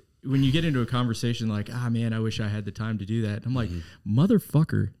like when you get into a conversation like, man, I wish I had the time to do that. I'm like,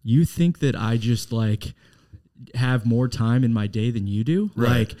 motherfucker, you think that I just like have more time in my day than you do?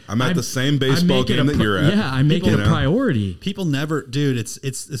 Right. Like I'm at the same baseball game that you're at. Yeah, I make it a priority. People never, dude,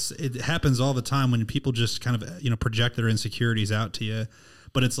 it happens all the time when people just kind of, project their insecurities out to you.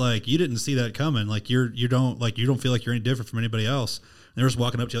 But it's like you didn't see that coming. Like you don't feel like you're any different from anybody else. And they're just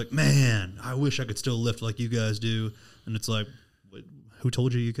walking up to you like, man, I wish I could still lift like you guys do. And it's like, who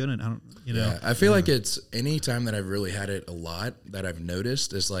told you couldn't? I don't, Yeah, I feel like it's any time that I've really had it a lot that I've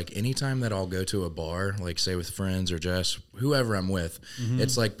noticed is like any time that I'll go to a bar, like say with friends or just whoever I'm with,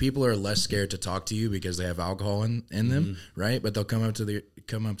 it's like people are less scared to talk to you because they have alcohol in them, right? But they'll come up to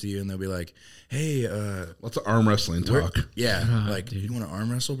you and they'll be like, hey, lots of arm wrestling talk. Yeah, like, dude, you want to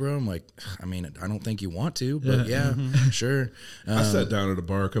arm wrestle, bro? I'm like, I mean, I don't think you want to, but sure. I sat down at a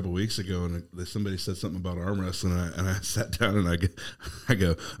bar a couple weeks ago and somebody said something about arm wrestling, and I sat down and I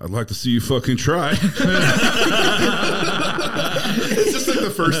go, I'd like to see you fucking try. It's just like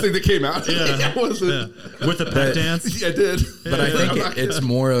the first thing that came out. Yeah, wasn't with the pep dance. Yeah, I did. But I think it's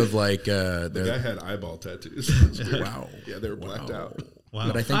more of like the guy had eyeball tattoos. Wow. Yeah, they were blacked out. Wow.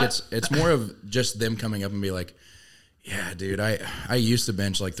 But I think it's more of just them coming up and be like, yeah, dude, I used to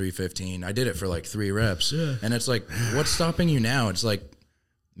bench like 315. I did it for like 3 reps. Yeah. And it's like, what's stopping you now? It's like,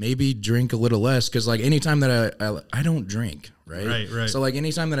 maybe drink a little less. Cause like anytime that I don't drink, right? Right. So like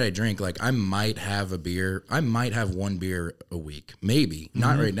anytime that I drink, like I might have a beer. I might have 1 beer a week. Maybe.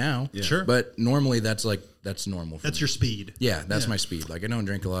 Not right now. Yeah. Sure. But normally that's normal. That's your speed. Yeah, that's my speed. Like I don't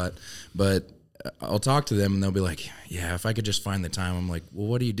drink a lot, but I'll talk to them and they'll be like, yeah, if I could just find the time. I'm like, well,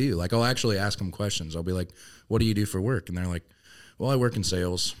 what do you do? Like I'll actually ask them questions. I'll be like, what do you do for work? And they're like, well, I work in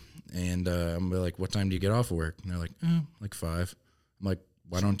sales. And I'm like, what time do you get off of work? And they're like, like 5. I'm like,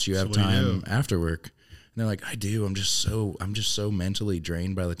 why don't you have time after work? And they're like, I do. I'm just so mentally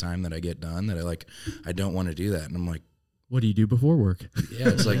drained by the time that I get done that I don't want to do that. And I'm like, what do you do before work? Yeah,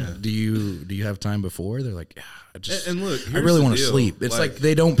 it's like, do you have time before? They're like, and look, I really want to sleep. It's like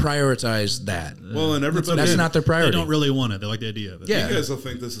they don't prioritize that. Well, and everybody that's not their priority. They don't really want it. They like the idea of it. Yeah, you guys will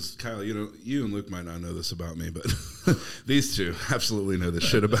think this is Kyle. You and Luke might not know this about me, but these two absolutely know this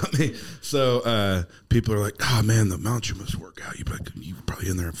shit about me. So people are like, "Oh man, the amount you must work out. You're probably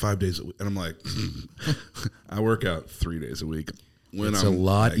in there 5 days a week." And I'm like, I work out 3 days a week. It's a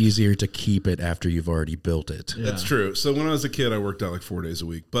lot easier to keep it after you've already built it. Yeah. That's true. So when I was a kid, I worked out like 4 days a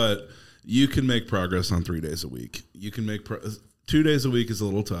week, but you can make progress on 3 days a week. You can make 2 days a week is a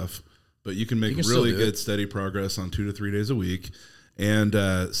little tough, but you can make really good, steady progress on 2 to 3 days a week. And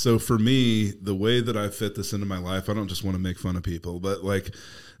so for me, the way that I fit this into my life, I don't just want to make fun of people, but like,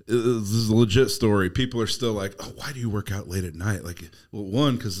 this is a legit story. People are still like, oh, why do you work out late at night? Like, well,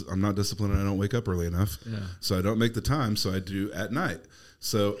 one, because I'm not disciplined and I don't wake up early enough. Yeah. So I don't make the time. So I do at night.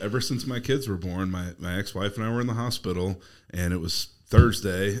 So ever since my kids were born, my ex-wife and I were in the hospital, and it was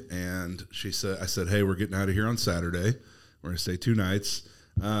Thursday. And I said, hey, we're getting out of here on Saturday. We're going to stay 2 nights.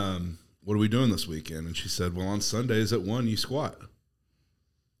 What are we doing this weekend? And she said, well, on Sundays at 1, you squat.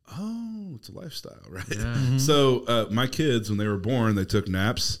 Oh, it's a lifestyle, right? Yeah. Mm-hmm. So my kids, when they were born, they took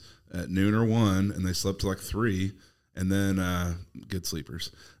naps at noon or 1, and they slept till like 3, and then good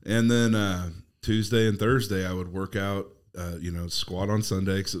sleepers. And then Tuesday and Thursday, I would work out, squat on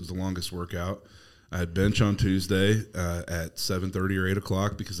Sunday because it was the longest workout. I had bench on Tuesday at 7:30 or 8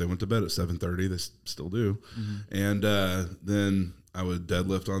 o'clock because they went to bed at 7:30. They still do. Mm-hmm. And then I would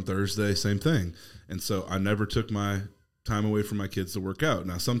deadlift on Thursday, same thing. And so I never took my time away from my kids to work out.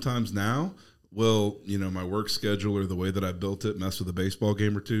 Now, sometimes will, my work schedule or the way that I built it mess with a baseball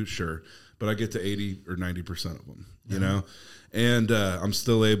game or two? Sure. But I get to 80 or 90% of them, you know? And I'm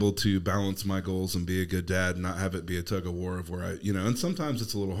still able to balance my goals and be a good dad and not have it be a tug of war of where and sometimes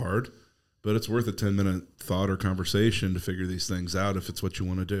it's a little hard, but it's worth a 10-minute thought or conversation to figure these things out if it's what you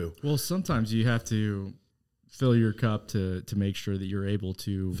want to do. Well, sometimes you have to fill your cup to make sure that you're able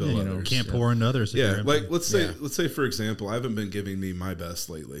to fill others. Can't pour into others. Like let's say for example, I haven't been giving me my best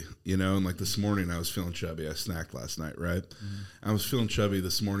lately, and like this morning I was feeling chubby. I snacked last night, right? Mm-hmm. I was feeling chubby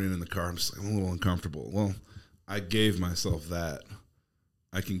this morning in the car. I'm just like, I'm a little uncomfortable. Well, I gave myself that.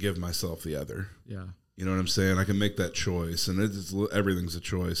 I can give myself the other. Yeah. You know what I'm saying? I can make that choice, and everything's a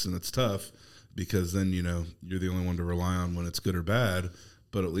choice, and it's tough because then, you're the only one to rely on when it's good or bad,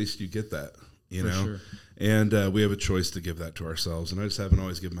 but at least you get that, For sure. And we have a choice to give that to ourselves, and I just haven't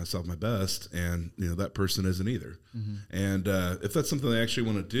always given myself my best, and, that person isn't either. Mm-hmm. And if that's something I actually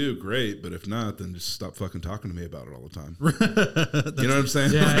want to do, great, but if not, then just stop fucking talking to me about it all the time. You know what I'm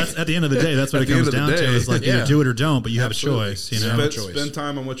saying? Yeah, like, at the end of the day, that's what it comes down to. Is like either do it or don't, but you Absolutely. Have a choice. Spend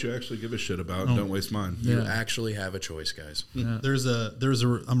time on what you actually give a shit about, and don't waste mine. You actually have a choice, guys. Yeah.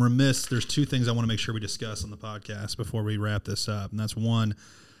 I'm remiss. There's two things I want to make sure we discuss on the podcast before we wrap this up, and that's one.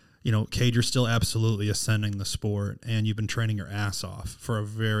 Cade, you're still absolutely ascending the sport, and you've been training your ass off for a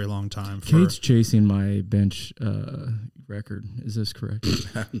very long time. Cade's chasing my bench record. Is this correct?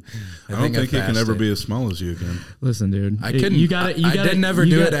 I don't think he can ever be as small as you again. Listen, dude, I couldn't. I did never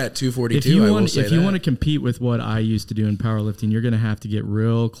do it at 242. If you want to compete with what I used to do in powerlifting, you're going to have to get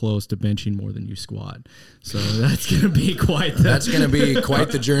real close to benching more than you squat. So that's going to be quite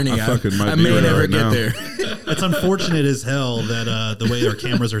the journey. I may never get there. It's unfortunate as hell that the way our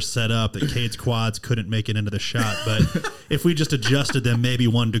cameras are set up, that Cade's quads couldn't make it into the shot. But if we just adjusted them maybe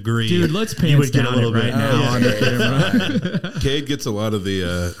 1 degree, dude, let's pants down a little bit now on the camera. Cade gets a lot of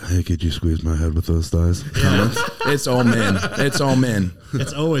the hey, could you squeeze my head with those thighs? It's all men. It's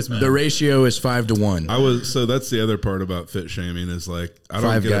always men. The ratio is 5 to 1. So that's the other part about fit shaming is like I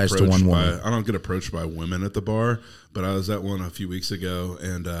don't get approached by women at the bar. But I was at one a few weeks ago,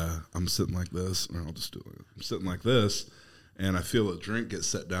 and I'm sitting like this, and I'll just do it. I'm sitting like this, and I feel a drink get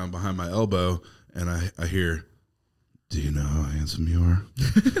set down behind my elbow, and I hear, "Do you know how handsome you are?"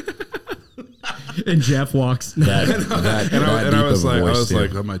 And Jeff walks. I was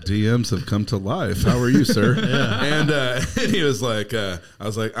like, oh, my DMs have come to life. How are you, sir? And he was like, I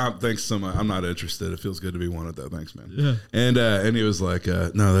was like, thanks so much. I'm not interested. It feels good to be wanted, though. Thanks, man. Yeah. And he was like,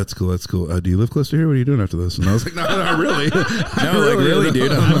 no, that's cool. That's cool. Do you live close to here? What are you doing after this? And I was like, no, not really. Really,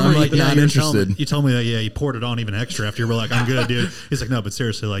 dude. I'm like not interested. You told me that, you poured it on even extra after you were like, I'm good, dude. He's like, no, but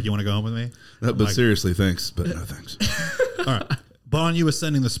seriously, like, you want to go home with me? No, but seriously, thanks. But no, thanks. All right. But on you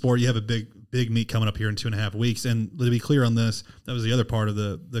ascending the sport, you have a big meet coming up here in 2.5 weeks. And to be clear on this, that was the other part of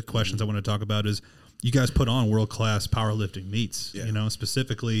the questions I want to talk about is you guys put on world-class powerlifting meets. Yeah.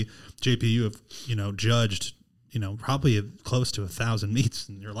 Specifically, JP, you have, judged, probably close to 1,000 meets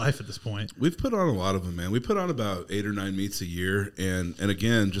in your life at this point. We've put on a lot of them, man. We put on about 8 or 9 meets a year. And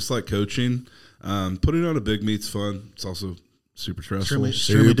again, just like coaching, putting on a big meet's fun. It's also super stressful.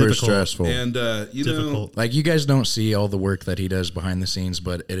 Extremely stressful. And, difficult. Like you guys don't see all the work that he does behind the scenes,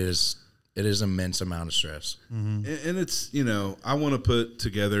 but it is immense amount of stress. Mm-hmm. And it's, I want to put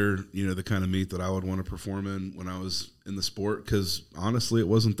together, the kind of meet that I would want to perform in when I was in the sport. Cause honestly, it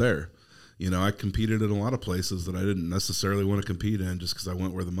wasn't there. I competed in a lot of places that I didn't necessarily want to compete in just cause I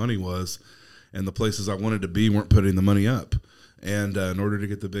went where the money was, and the places I wanted to be weren't putting the money up. And in order to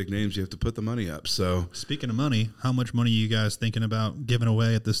get the big names, you have to put the money up. So speaking of money, how much money are you guys thinking about giving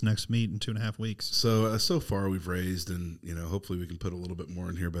away at this next meet in 2.5 weeks? So far we've raised, and hopefully we can put a little bit more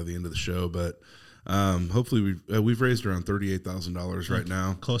in here by the end of the show. But hopefully we've raised around $38,000 right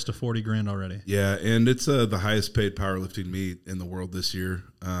now, close to $40,000 already. Yeah, and it's the highest paid powerlifting meet in the world this year.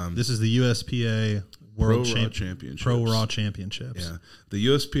 This is the USPA World Raw Championships. Pro Raw Championships. Yeah, the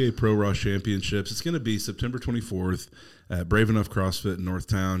USPA Pro Raw Championships. It's going to be September 24th at Brave Enough CrossFit in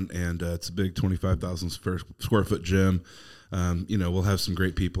Northtown, and it's a big 25,000 square foot gym. We'll have some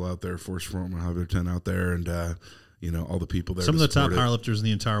great people out there. Force Forum will have their 10 out there, and all the people there. Some of the top powerlifters in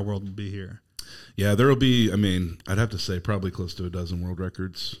the entire world will be here. Yeah, there will be. I'd have to say probably close to a dozen world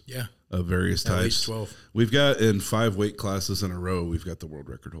records. Yeah, of various types. At least 12. We've got in 5 weight classes in a row. We've got the world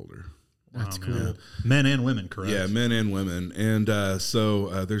record holder. That's cool. Man. Men and women, correct? Yeah, men and women. And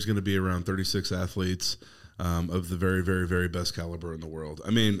so there's going to be around 36 athletes of the very, very, very best caliber in the world.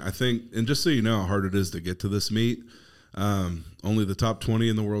 I think, and just so you know how hard it is to get to this meet, only the top 20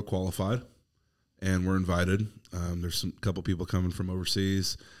 in the world qualified, and we're invited. There's a couple people coming from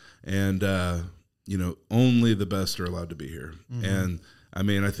overseas, and, only the best are allowed to be here. Mm-hmm. And I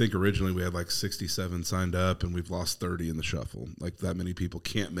mean, I think originally we had like 67 signed up, and we've lost 30 in the shuffle. Like, that many people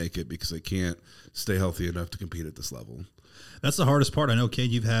can't make it because they can't stay healthy enough to compete at this level. That's the hardest part. I know,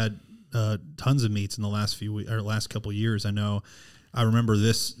 Cade, you've had tons of meets in the last couple of years. I remember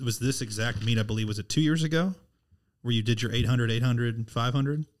this exact meet. I believe, was it 2 years ago, where you did your 800, 800,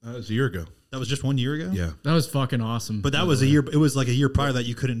 500? That was a year ago. That was just 1 year ago. Yeah, That was fucking awesome. but that was a year. It was like a year prior that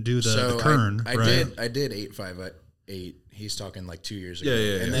you couldn't do the Kern. I right? did 858. He's talking like 2 years ago.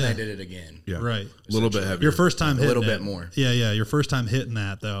 Yeah. And then I did it again. yeah, Right. A little bit heavier. Your first time hitting little it. bit more. Yeah. Your first time hitting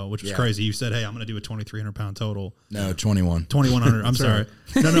that though, which was Yeah. crazy. You said, "Hey, I'm going to do a 2,300 pound total." No, 21. 2,100. I'm sorry.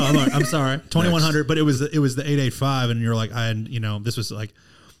 No, I'm sorry. 2,100. But it was the 885, and you're like, this was like,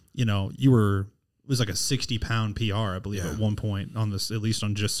 it was like a 60-pound PR, I believe, at one point on this, at least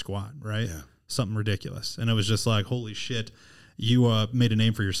on just squat, right? Yeah. Something ridiculous, and it was just like, holy shit, you made a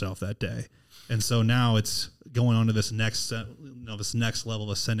name for yourself that day. And so now it's going on to this next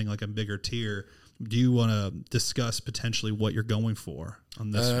level, ascending like a bigger tier. Do you want to discuss potentially what you're going for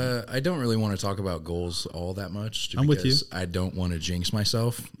on this one? I don't really want to talk about goals all that much. I'm with you. I don't want to jinx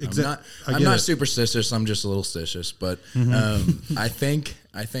myself. I I'm get not it. superstitious. I'm just a little stitious. But I think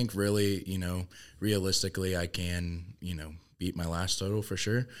really, realistically, I can, beat my last total for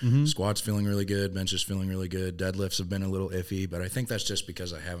sure. Squats feeling really good. Bench is feeling really good. Deadlifts have been a little iffy, but I think that's just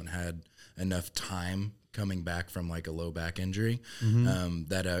because I haven't had enough time coming back from like a low back injury,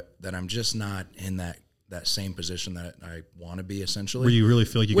 that I'm just not in that same position that I want to be, essentially. Where you really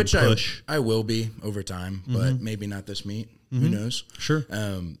feel like you can push. I will be over time, but maybe not this meet. Who knows? Sure.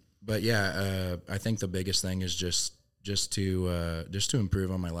 But yeah, I think the biggest thing is just to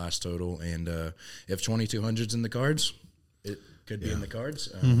improve on my last total, and if 2,200's in the cards, it could be in the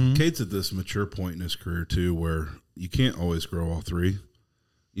cards. Cade's at this mature point in his career too, where you can't always grow all three.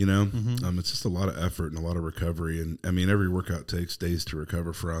 It's just a lot of effort and a lot of recovery. And I mean, every workout takes days to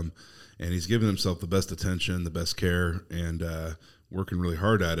recover from, and he's giving himself the best attention, the best care, and working really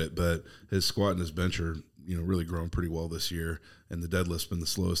hard at it. But his squat and his bench are, really growing pretty well this year. And the deadlift's been the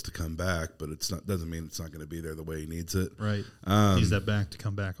slowest to come back, but doesn't mean it's not going to be there the way he needs it. Right. Needs that back to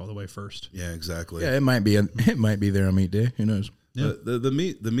come back all the way first. Yeah, exactly. Yeah, it might be there on meet day. Who knows? Yeah.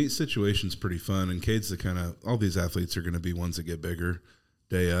 The meet situation's pretty fun, and Cade's the kind of, all these athletes are going to be ones that get bigger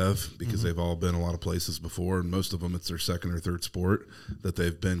day of, because they've all been a lot of places before, and most of them it's their second or third sport that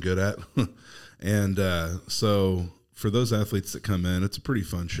they've been good at. And so for those athletes that come in, it's a pretty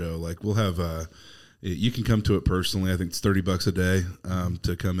fun show. Like, we'll have you can come to it personally. I think it's $30 a day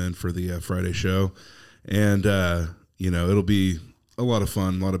to come in for the Friday show, and it'll be a lot of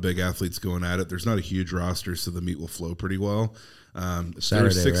fun, a lot of big athletes going at it. There's not a huge roster, so the meet will flow pretty well.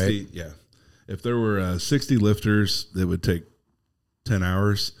 Saturday, 60, right? Yeah. If there were 60 lifters, it would take 10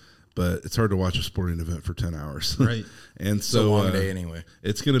 hours, but it's hard to watch a sporting event for 10 hours. Right. And so It's a long day anyway.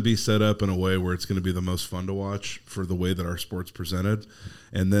 It's going to be set up in a way where it's going to be the most fun to watch for the way that our sport's presented.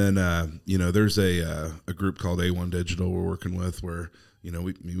 And then, there's a group called A1 Digital we're working with where, we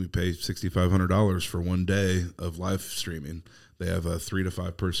pay $6,500 for 1 day of live streaming. They have a 3 to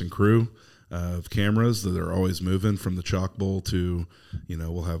 5 person crew of cameras that are always moving from the chalk bowl to,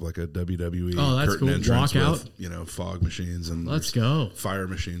 we'll have like a WWE that's curtain cool. entrance Walk with, fog machines and Let's go. fire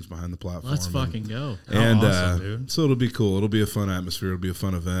machines behind the platform. Let's fucking go. And awesome, dude. so it'll be cool. It'll be a fun atmosphere. It'll be a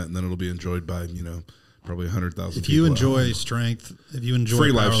fun event, and then it'll be enjoyed by probably 100,000 If people. you at enjoy home. strength, if you enjoy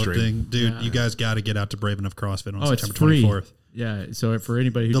Free live stream. powerlifting, dude, Yeah. you guys got to get out to Brave Enough CrossFit on It's September free. 24th. Yeah. So for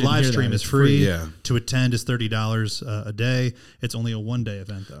anybody who The didn't live hear stream that, is it's free. Yeah. To attend is $30 a day. It's only a 1 day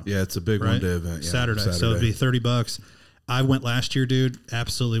event though. Yeah, it's a big Right? 1 day event. Yeah, Saturday. So it'd be $30. I went last year, dude.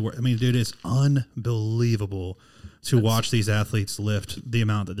 Absolutely. Dude, it's unbelievable to watch these athletes lift the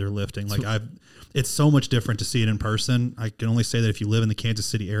amount that they're lifting. It's so much different to see it in person. I can only say that if you live in the Kansas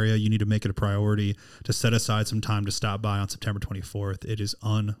City area, you need to make it a priority to set aside some time to stop by on September 24th. It is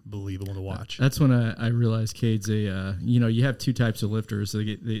unbelievable to watch. That's when I realized Cade's you have two types of lifters.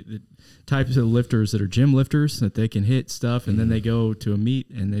 The types of lifters that are gym lifters that they can hit stuff, and then they go to a meet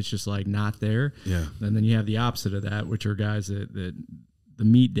and it's just like not there. Yeah. And then you have the opposite of that, which are guys that the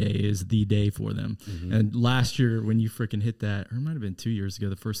meet day is the day for them. And last year when you freaking hit that, or it might have been 2 years ago,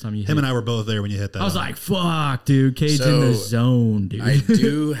 the first time you hit Him and I were both there when you hit that. I was like, fuck, dude, Cade's in the zone, dude. I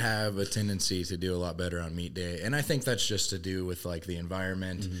do have a tendency to do a lot better on meet day, and I think that's just to do with like the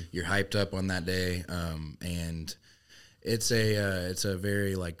environment. You're hyped up on that day, and it's a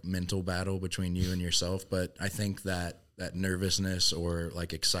very like mental battle between you and yourself. But I think that nervousness or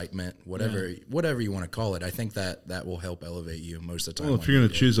like excitement, whatever you want to call it, I think that will help elevate you most of the time. Well, if you're going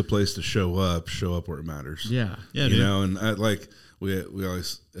to choose a place to show up where it matters. Yeah. Yeah, You dude. know, and we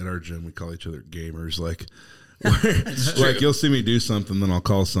always, at our gym, we call each other gamers. Like, Like you'll see me do something, then I'll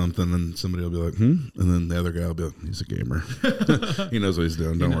call something, and somebody will be like, and then the other guy will be like, he's a gamer. He knows what he's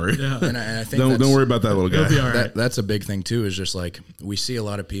doing. Don't worry. And I think don't worry about that little guy. He'll be all right. That's a big thing too. Is just like we see a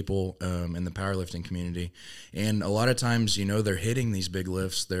lot of people in the powerlifting community, and a lot of times, they're hitting these big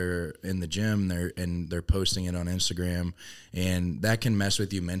lifts. They're in the gym. They're posting it on Instagram, and that can mess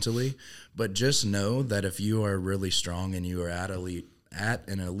with you mentally. But just know that if you are really strong and you are at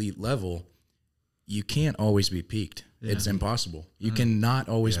an elite level, you can't always be peaked. Yeah. It's impossible. You cannot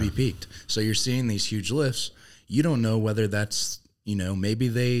always be peaked. So you're seeing these huge lifts. You don't know whether that's, maybe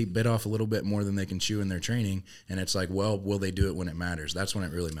they bit off a little bit more than they can chew in their training. And it's like, well, will they do it when it matters? That's when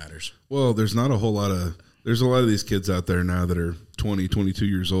it really matters. Well, there's a lot of these kids out there now that are 20, 22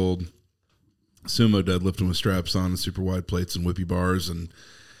 years old, sumo deadlifting with straps on and super wide plates and whippy bars. And,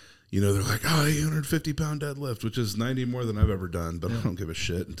 they're like, 850-pound deadlift, which is 90 more than I've ever done, but I don't give a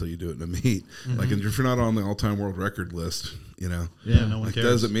shit until you do it in a meet. Like, and if you're not on the all-time world record list, no one cares.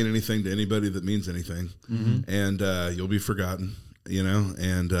 Doesn't mean anything to anybody that means anything, and you'll be forgotten,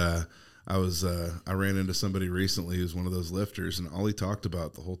 And I ran into somebody recently who's one of those lifters, and all he talked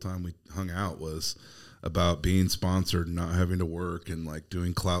about the whole time we hung out was about being sponsored, not having to work, and like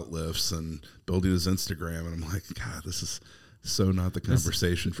doing clout lifts and building his Instagram. And I'm like, God, this is so not the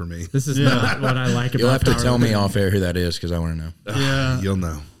conversation for me. This is not what I like about You'll have to tell me off air who that is because I want to know. Yeah. You'll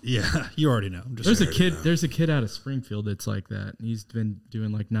know. Yeah, you already know. There's a kid out of Springfield that's like that. He's been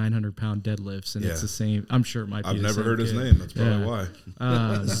doing like 900-pound deadlifts, and it's the same. I'm sure it might be I've the never same heard his kid. name. That's probably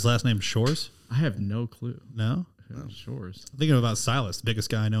why. Is his last name Shores? I have no clue. No? Shores. I'm thinking about Silas, the biggest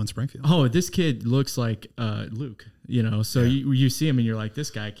guy I know in Springfield. Oh, this kid looks like Luke, so you see him and you're like, this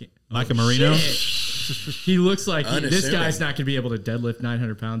guy can't. Micah Marino? He looks like this guy's not going to be able to deadlift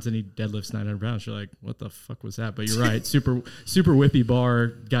 900 pounds, and he deadlifts 900 pounds. You're like, what the fuck was that? But you're right. Super whippy bar,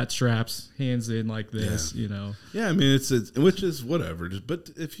 got straps, hands in like this, Yeah, I mean, it's which is whatever. But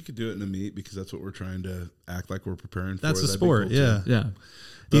if you could do it in a meet, because that's what we're trying to act like we're preparing for. That's the sport, cool yeah. Yeah.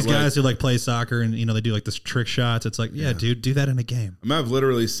 These guys who play soccer and they do like this trick shots. It's like, dude, do that in a game. I mean, I've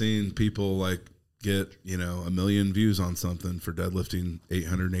literally seen people get 1 million views on something for deadlifting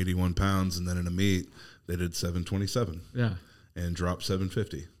 881 pounds, and then in a meet they did 727. Yeah, and dropped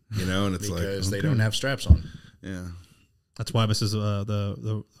 750. And it's because they don't have straps on. Yeah, that's why this is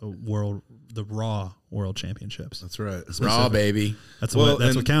the Raw World Championships. That's right. Raw, baby. That's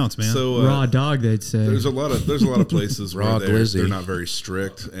what counts, man. So raw dog, they'd say. There's a lot of places where Raw they're not very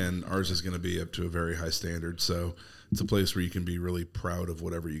strict, and ours is going to be up to a very high standard. So it's a place where you can be really proud of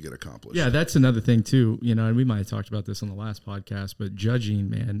whatever you get accomplished. Yeah, that's another thing too. And we might have talked about this on the last podcast, but judging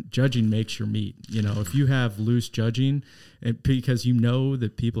makes your meet. If you have loose judging, and because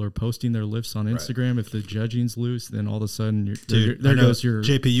that people are posting their lifts on Instagram, if the judging's loose, then all of a sudden there goes your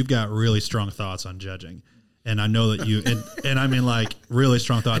JP. You've got really strong thoughts on judging. And I know that you, and I mean really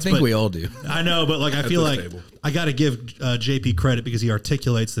strong thoughts. I think we all do. I know, but I feel like I got to give JP credit because he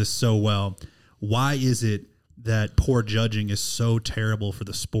articulates this so well. Why is it that poor judging is so terrible for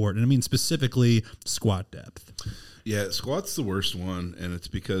the sport? And I mean specifically squat depth. Yeah, squat's the worst one, and it's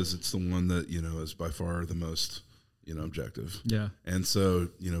because it's the one that is by far the most objective. Yeah, and so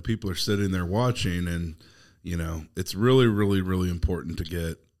people are sitting there watching, and it's really, really, really important to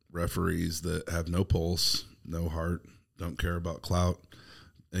get referees that have no pulse, no heart, don't care about clout.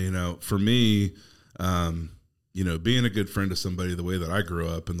 For me, being a good friend to somebody the way that I grew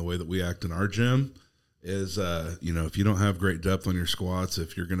up and the way that we act in our gym is, if you don't have great depth on your squats,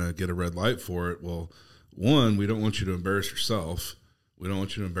 if you're going to get a red light for it, well, one, we don't want you to embarrass yourself. We don't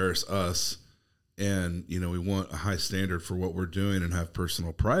want you to embarrass us. And, we want a high standard for what we're doing and have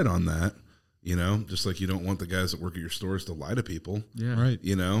personal pride on that. Just like you don't want the guys that work at your stores to lie to people. Yeah. Right.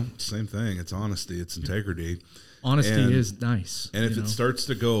 Same thing. It's honesty. It's integrity. Honesty is nice. And if it starts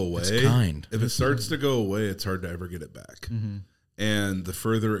to go away, it's kind. If it starts to go away, it's hard to ever get it back. Mm-hmm. And the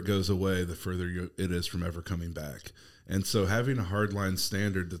further it goes away, the further it is from ever coming back. And so having a hardline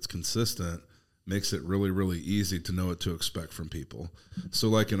standard that's consistent makes it really, really easy to know what to expect from people. So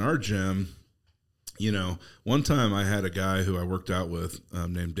like in our gym, one time I had a guy who I worked out with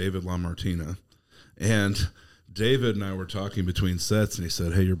named David LaMartina, and David and I were talking between sets, and he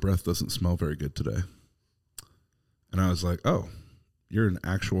said, "Hey, your breath doesn't smell very good today." And I was like, "Oh, you're an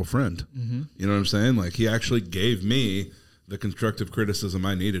actual friend." Mm-hmm. You know what I'm saying? Like he actually gave me the constructive criticism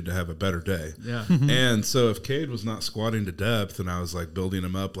I needed to have a better day. Yeah. And so if Cade was not squatting to depth and I was like building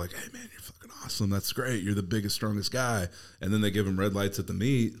him up like, "Hey man, you're fucking awesome. That's great. You're the biggest, strongest guy." And then they give him red lights at the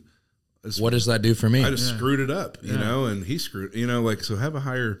meet. What does that do for me? I just screwed it up, and he screwed, so have a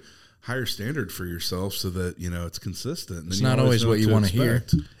higher higher standard for yourself so that, it's consistent. It's not always what you want to hear.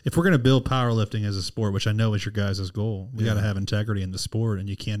 If we're going to build powerlifting as a sport, which I know is your guys' goal, we got to have integrity in the sport, and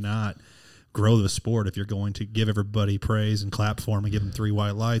you cannot grow the sport if you're going to give everybody praise and clap for them and give them 3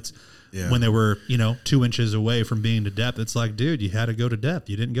 white lights when they were, 2 inches away from being to depth. It's like, dude, you had to go to depth.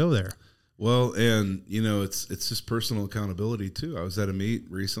 You didn't go there. Well, and it's just personal accountability too. I was at a meet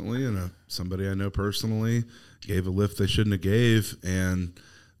recently, and somebody I know personally gave a lift they shouldn't have gave, and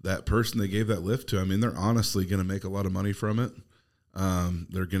that person they gave that lift to, I mean, they're honestly going to make a lot of money from it.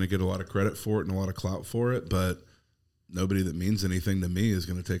 They're going to get a lot of credit for it and a lot of clout for it, but nobody that means anything to me is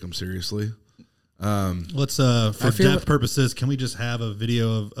going to take them seriously. Let's for depth purposes, can we just have a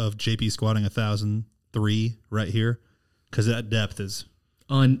video of JP squatting 1,003 right here? Because that depth is.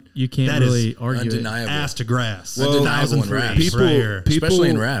 You can't really argue undeniable. Ass to grass. Well, undeniable in raps. People, especially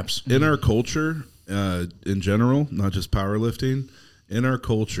in raps. In our culture, in general, not just powerlifting, in our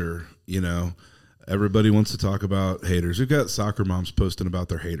culture, everybody wants to talk about haters. We've got soccer moms posting about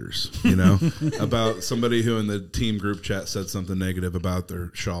their haters, about somebody who in the team group chat said something negative about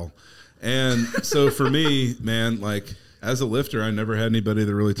their shawl. And so for me, man, like, as a lifter, I never had anybody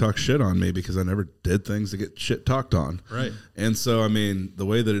that really talked shit on me because I never did things to get shit talked on. Right. And so, I mean, the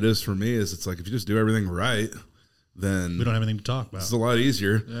way that it is for me is it's like if you just do everything right, then we don't have anything to talk about. It's a lot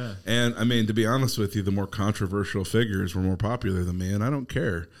easier. Yeah. And, I mean, to be honest with you, the more controversial figures were more popular than me, and I don't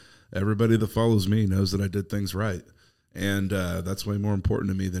care. Everybody that follows me knows that I did things right. And that's way more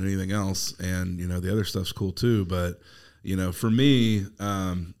important to me than anything else. And, the other stuff's cool too, but for me,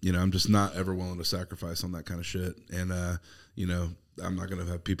 I'm just not ever willing to sacrifice on that kind of shit. And, I'm not going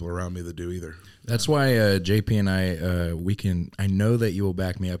to have people around me that do either. That's why JP and I know that you will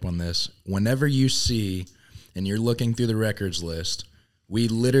back me up on this. Whenever you see, and you're looking through the records list, we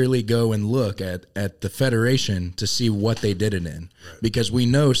literally go and look at the federation to see what they did it in. Right. Because we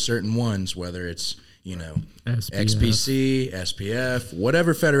know certain ones, whether it's, XPC, SPF,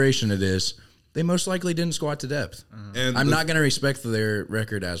 whatever federation it is, they most likely didn't squat to depth. And I'm not going to respect their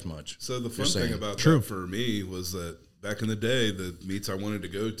record as much. So the fun thing about that for me was that back in the day, the meets I wanted to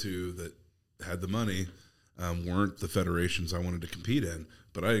go to that had the money weren't the federations I wanted to compete in,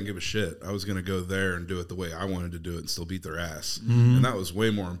 but I didn't give a shit. I was going to go there and do it the way I wanted to do it and still beat their ass. Mm-hmm. And that was way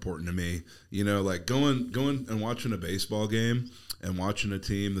more important to me. Like going and watching a baseball game and watching a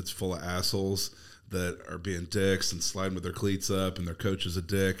team that's full of assholes that are being dicks and sliding with their cleats up, and their coach is a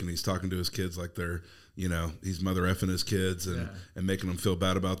dick and he's talking to his kids like they're, he's mother effing his kids and making them feel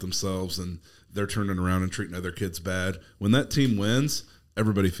bad about themselves, and they're turning around and treating other kids bad. When that team wins,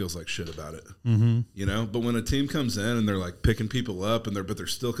 everybody feels like shit about it, but when a team comes in and they're like picking people up and but they're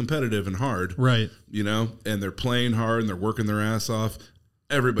still competitive and hard, right? And they're playing hard and they're working their ass off.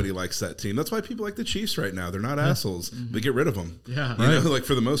 Everybody likes that team. That's why people like the Chiefs right now. They're not assholes. Mm-hmm. They get rid of them. Yeah, like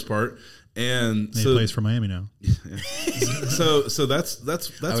for the most part. And he plays for Miami now. Yeah. so that's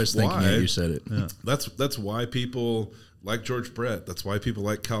I was why thinking you said it. Yeah. That's why people like George Brett. That's why people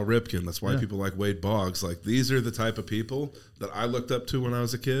like Cal Ripken. That's why people like Wade Boggs. Like, these are the type of people that I looked up to when I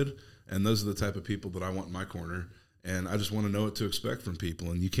was a kid, and those are the type of people that I want in my corner. And I just want to know what to expect from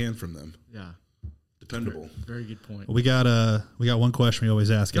people, and you can from them. Yeah. Dependable. Very good point. Well, we got one question we always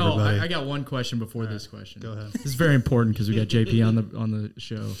ask everybody. I got one question before this question. Go ahead. This is very important because we got JP on the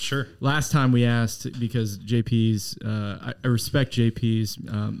show. Sure. Last time we asked, because JP's, I respect JP's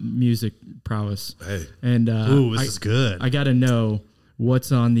music prowess. Hey. And this is good. I got to know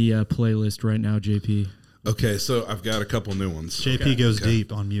what's on the playlist right now, JP. Okay, so I've got a couple new ones. JP goes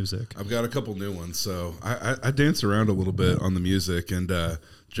deep on music. I've got a couple new ones. So I dance around a little bit on the music, and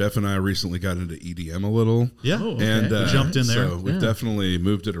Jeff and I recently got into EDM a little. Yeah. Oh, okay. And jumped in there. So we've definitely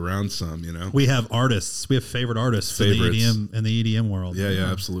moved it around some, We have artists. We have favorite artists in the EDM world. Yeah,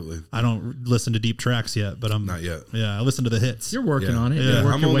 absolutely. I don't listen to deep tracks yet, but I'm not yet. Yeah, I listen to the hits. You're working on it. Yeah.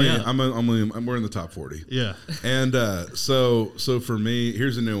 We're in the top 40. Yeah. And so for me,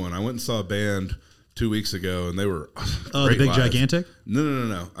 here's a new one. I went and saw a band 2 weeks ago, and they were the Big live. Gigantic?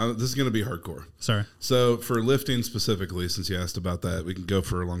 No. This is going to be hardcore. Sorry. So for lifting specifically, since you asked about that, we can go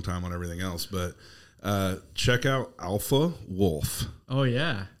for a long time on everything else, but check out Alpha Wolf. Oh,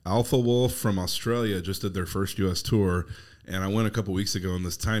 yeah. Alpha Wolf from Australia just did their first U.S. tour, and I went a couple weeks ago in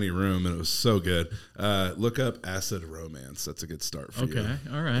this tiny room, and it was so good. Look up Acid Romance. That's a good start for you. Okay,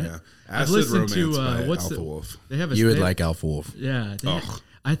 all right. Yeah. I've Acid listened Romance to by Alpha Wolf. They have you would like Alpha Wolf. Yeah.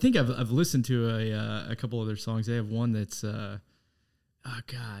 I think I've listened to a couple of their songs. They have one that's oh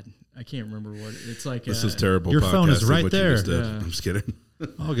God, I can't remember what it's like. This is terrible. Your phone is right what there. You just did. Yeah. I'm just kidding.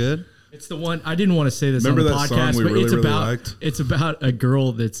 All good. It's the one I didn't want to say this Remember on the that song podcast, we but really, it's really about liked? it's about a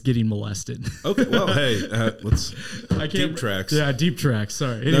girl that's getting molested. Okay, well, hey, let's I can't, deep tracks. Yeah, deep tracks.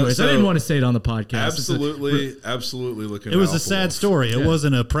 Sorry. Anyways, so I didn't want to say it on the podcast. Absolutely looking. It was at a sad story. It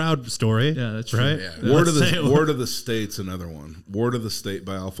wasn't a proud story. Yeah, that's true. right. Yeah. Ward of Let's say the it Ward of the State's another one. Ward of the State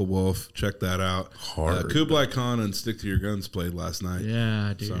by Alpha Wolf. Check that out. Hard. Kublai Khan and Stick to Your Guns played last night.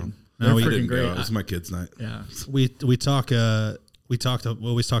 Yeah, dude. So They're we freaking didn't great. go. It was my kids' night. Yeah. We talk. We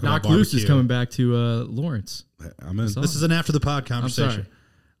always talk Knock about Loose barbecue. is coming back to Lawrence. I'm in. This is an after the pod conversation. sorry.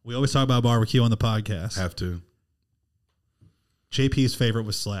 We always talk about barbecue on the podcast. Have to JP's favorite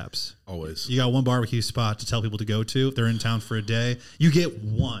was Slaps. always. You got one barbecue spot to tell people to go to. If they're in town for a day, you get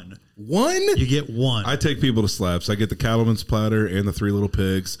one. One? You get one. I take people to Slaps. I get the Cattleman's platter and the 3 little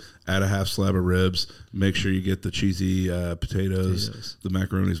pigs. Add a half slab of ribs. Make sure you get the cheesy potatoes. The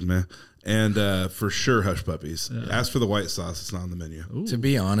macaroni's meh. And for sure, hush puppies. Ask for the white sauce. It's not on the menu. To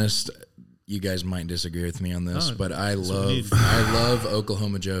be honest, you guys might disagree with me on this, Oh, but I love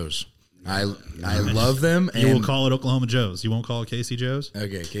Oklahoma Joe's. I love them. you will and- call it Oklahoma Joe's. You won't call it Casey Joe's.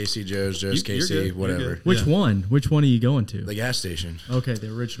 Okay, Casey Joe's, Joe's You're Casey, good. You're whatever. good. Which Yeah. one? Which one are you going to? The gas station. Okay,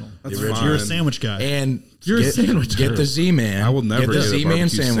 the original. That's original. fine. You're a sandwich guy. And You're a sandwich Get guy. the Z-Man. I will never get the get a Z-Man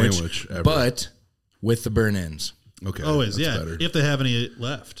barbecue sandwich, sandwich, ever. but with the burn ends. Okay. Always, that's yeah. better. If they have any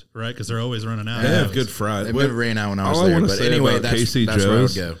left, right? Because they're always running out. They have good fries. They never ran out when I was all I there, wanna but say anyway, about that's Casey where I would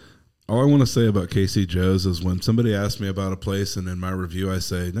Joe's- go. All I want to say about Casey Joe's is when somebody asks me about a place and in my review I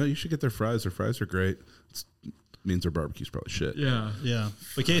say, no, you should get their fries. Their fries are great. It means their barbecue's probably shit. Yeah. Yeah,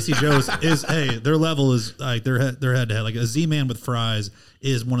 but Casey Joe's is their level is like they're head to head. Like a Z-Man with fries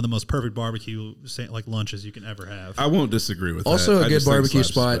is one of the most perfect barbecue like lunches you can ever have. I won't disagree with Also, that. a I good just think barbecue Slaps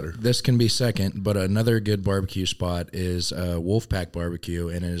is spot. better. This can be second, but another good barbecue spot is Wolfpack Barbecue,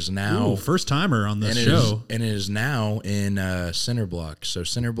 and it is now Ooh, first timer on this and show. it is now in Center Block. So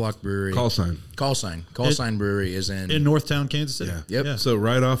Center Block Brewery, Call sign. Call Sign Brewery is in. In Northtown, Kansas City. Yeah. Yep. So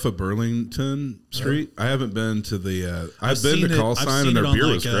right off of Burlington Street, I haven't been to the. I've been seen to it- Call I've Sign seen and their it on beer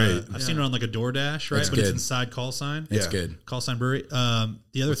like was great. I've seen it on like a DoorDash, right? It's But it's good. inside Call Sign. It's Yeah. good. Call Sign Brewery.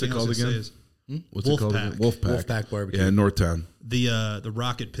 The other What's it thing I was called going to say again? is What's it called? Wolfpack. Wolfpack. Wolfpack Barbecue. Yeah, in Northtown. the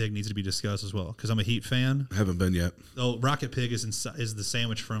Rocket Pig needs to be discussed as well because I'm a Heat fan. Haven't been yet. Oh, Rocket Pig is the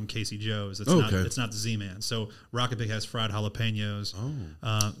sandwich from Casey Joe's. It's Oh, not okay. it's not the Z-Man. So Rocket Pig has fried jalapenos.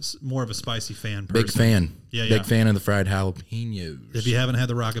 More of a spicy fan. Person. Big fan. Yeah, Big yeah. fan of the fried jalapenos. If you haven't had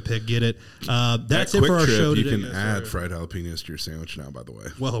the Rocket Pig, get it. That's At it for Quick our Trip, show you today. can add fried jalapenos to your sandwich now, by the way.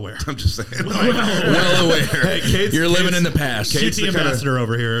 Well aware. I'm just saying. well aware. Kate's- You're living Kate's- in the past. Kate's QT the kinda- ambassador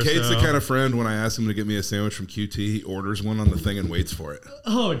over here. Kate's so. the kind of friend when I ask him to get me a sandwich from QT, he orders one on the thing and waits for it.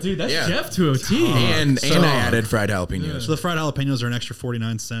 Oh, dude, that's Yeah. Jeff to a T. and I added fried jalapenos. So the fried jalapenos are an extra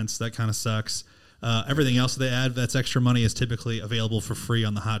 49 cents. That kind of sucks. Everything else they add, that's extra money, is typically available for free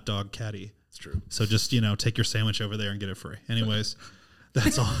on the hot dog caddy. It's true. So just, take your sandwich over there and get it free. Anyways,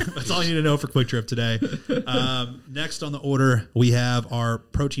 that's all. That's all you need to know for Quick Trip today. Next on the order, we have our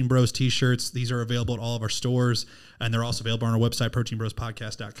Protein Bros t-shirts. These are available at all of our stores, and they're also available on our website,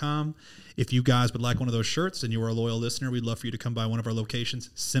 proteinbrospodcast.com. If you guys would like one of those shirts and you are a loyal listener, we'd love for you to come by one of our locations.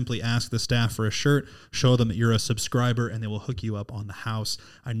 Simply ask the staff for a shirt, show them that you're a subscriber, and they will hook you up on the house.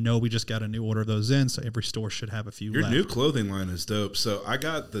 I know we just got a new order of those in, so every store should have a few Your left. new clothing line is dope. So I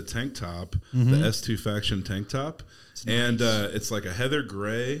got the tank top, Mm-hmm. the S2 Faction tank top, and it's like a heather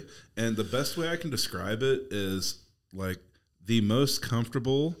gray. And the best way I can describe it is like the most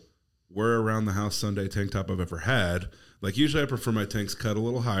comfortable wear around the house Sunday tank top I've ever had. Like usually I prefer my tanks cut a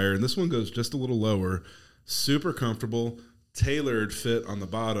little higher, and this one goes just a little lower. Super comfortable, tailored fit on the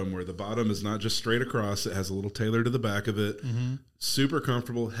bottom, where the bottom is not just straight across. It has a little tailor to the back of it. Super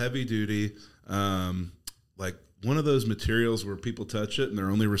comfortable, heavy duty. Like one of those materials where people touch it and their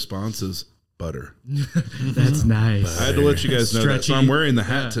only response is butter. That's nice. I had to let you guys know that. So Stretchy. I'm wearing the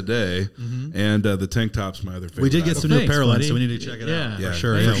hat today, and the tank top's my other favorite. We did get item. some new Thanks, apparel in, buddy. so we need to check it out Yeah. for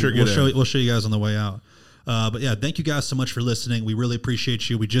sure. for sure We'll get show in. we'll show you guys on the way out. But yeah, thank you guys so much for listening. We really appreciate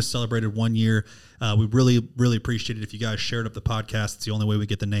you. We just celebrated 1 year. We really appreciate it if you guys shared up the podcast. It's the only way we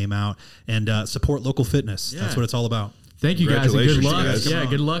get the name out, and support local fitness. That's what it's all about. Thank you guys, and good Congratulations, luck. guys. Yeah,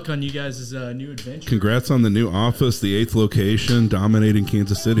 good luck on you guys' new adventure. Congrats on the new office, the 8th location, dominating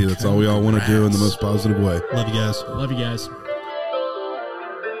Kansas City. That's all we all want to do in the most positive way. Love you guys. Love you guys.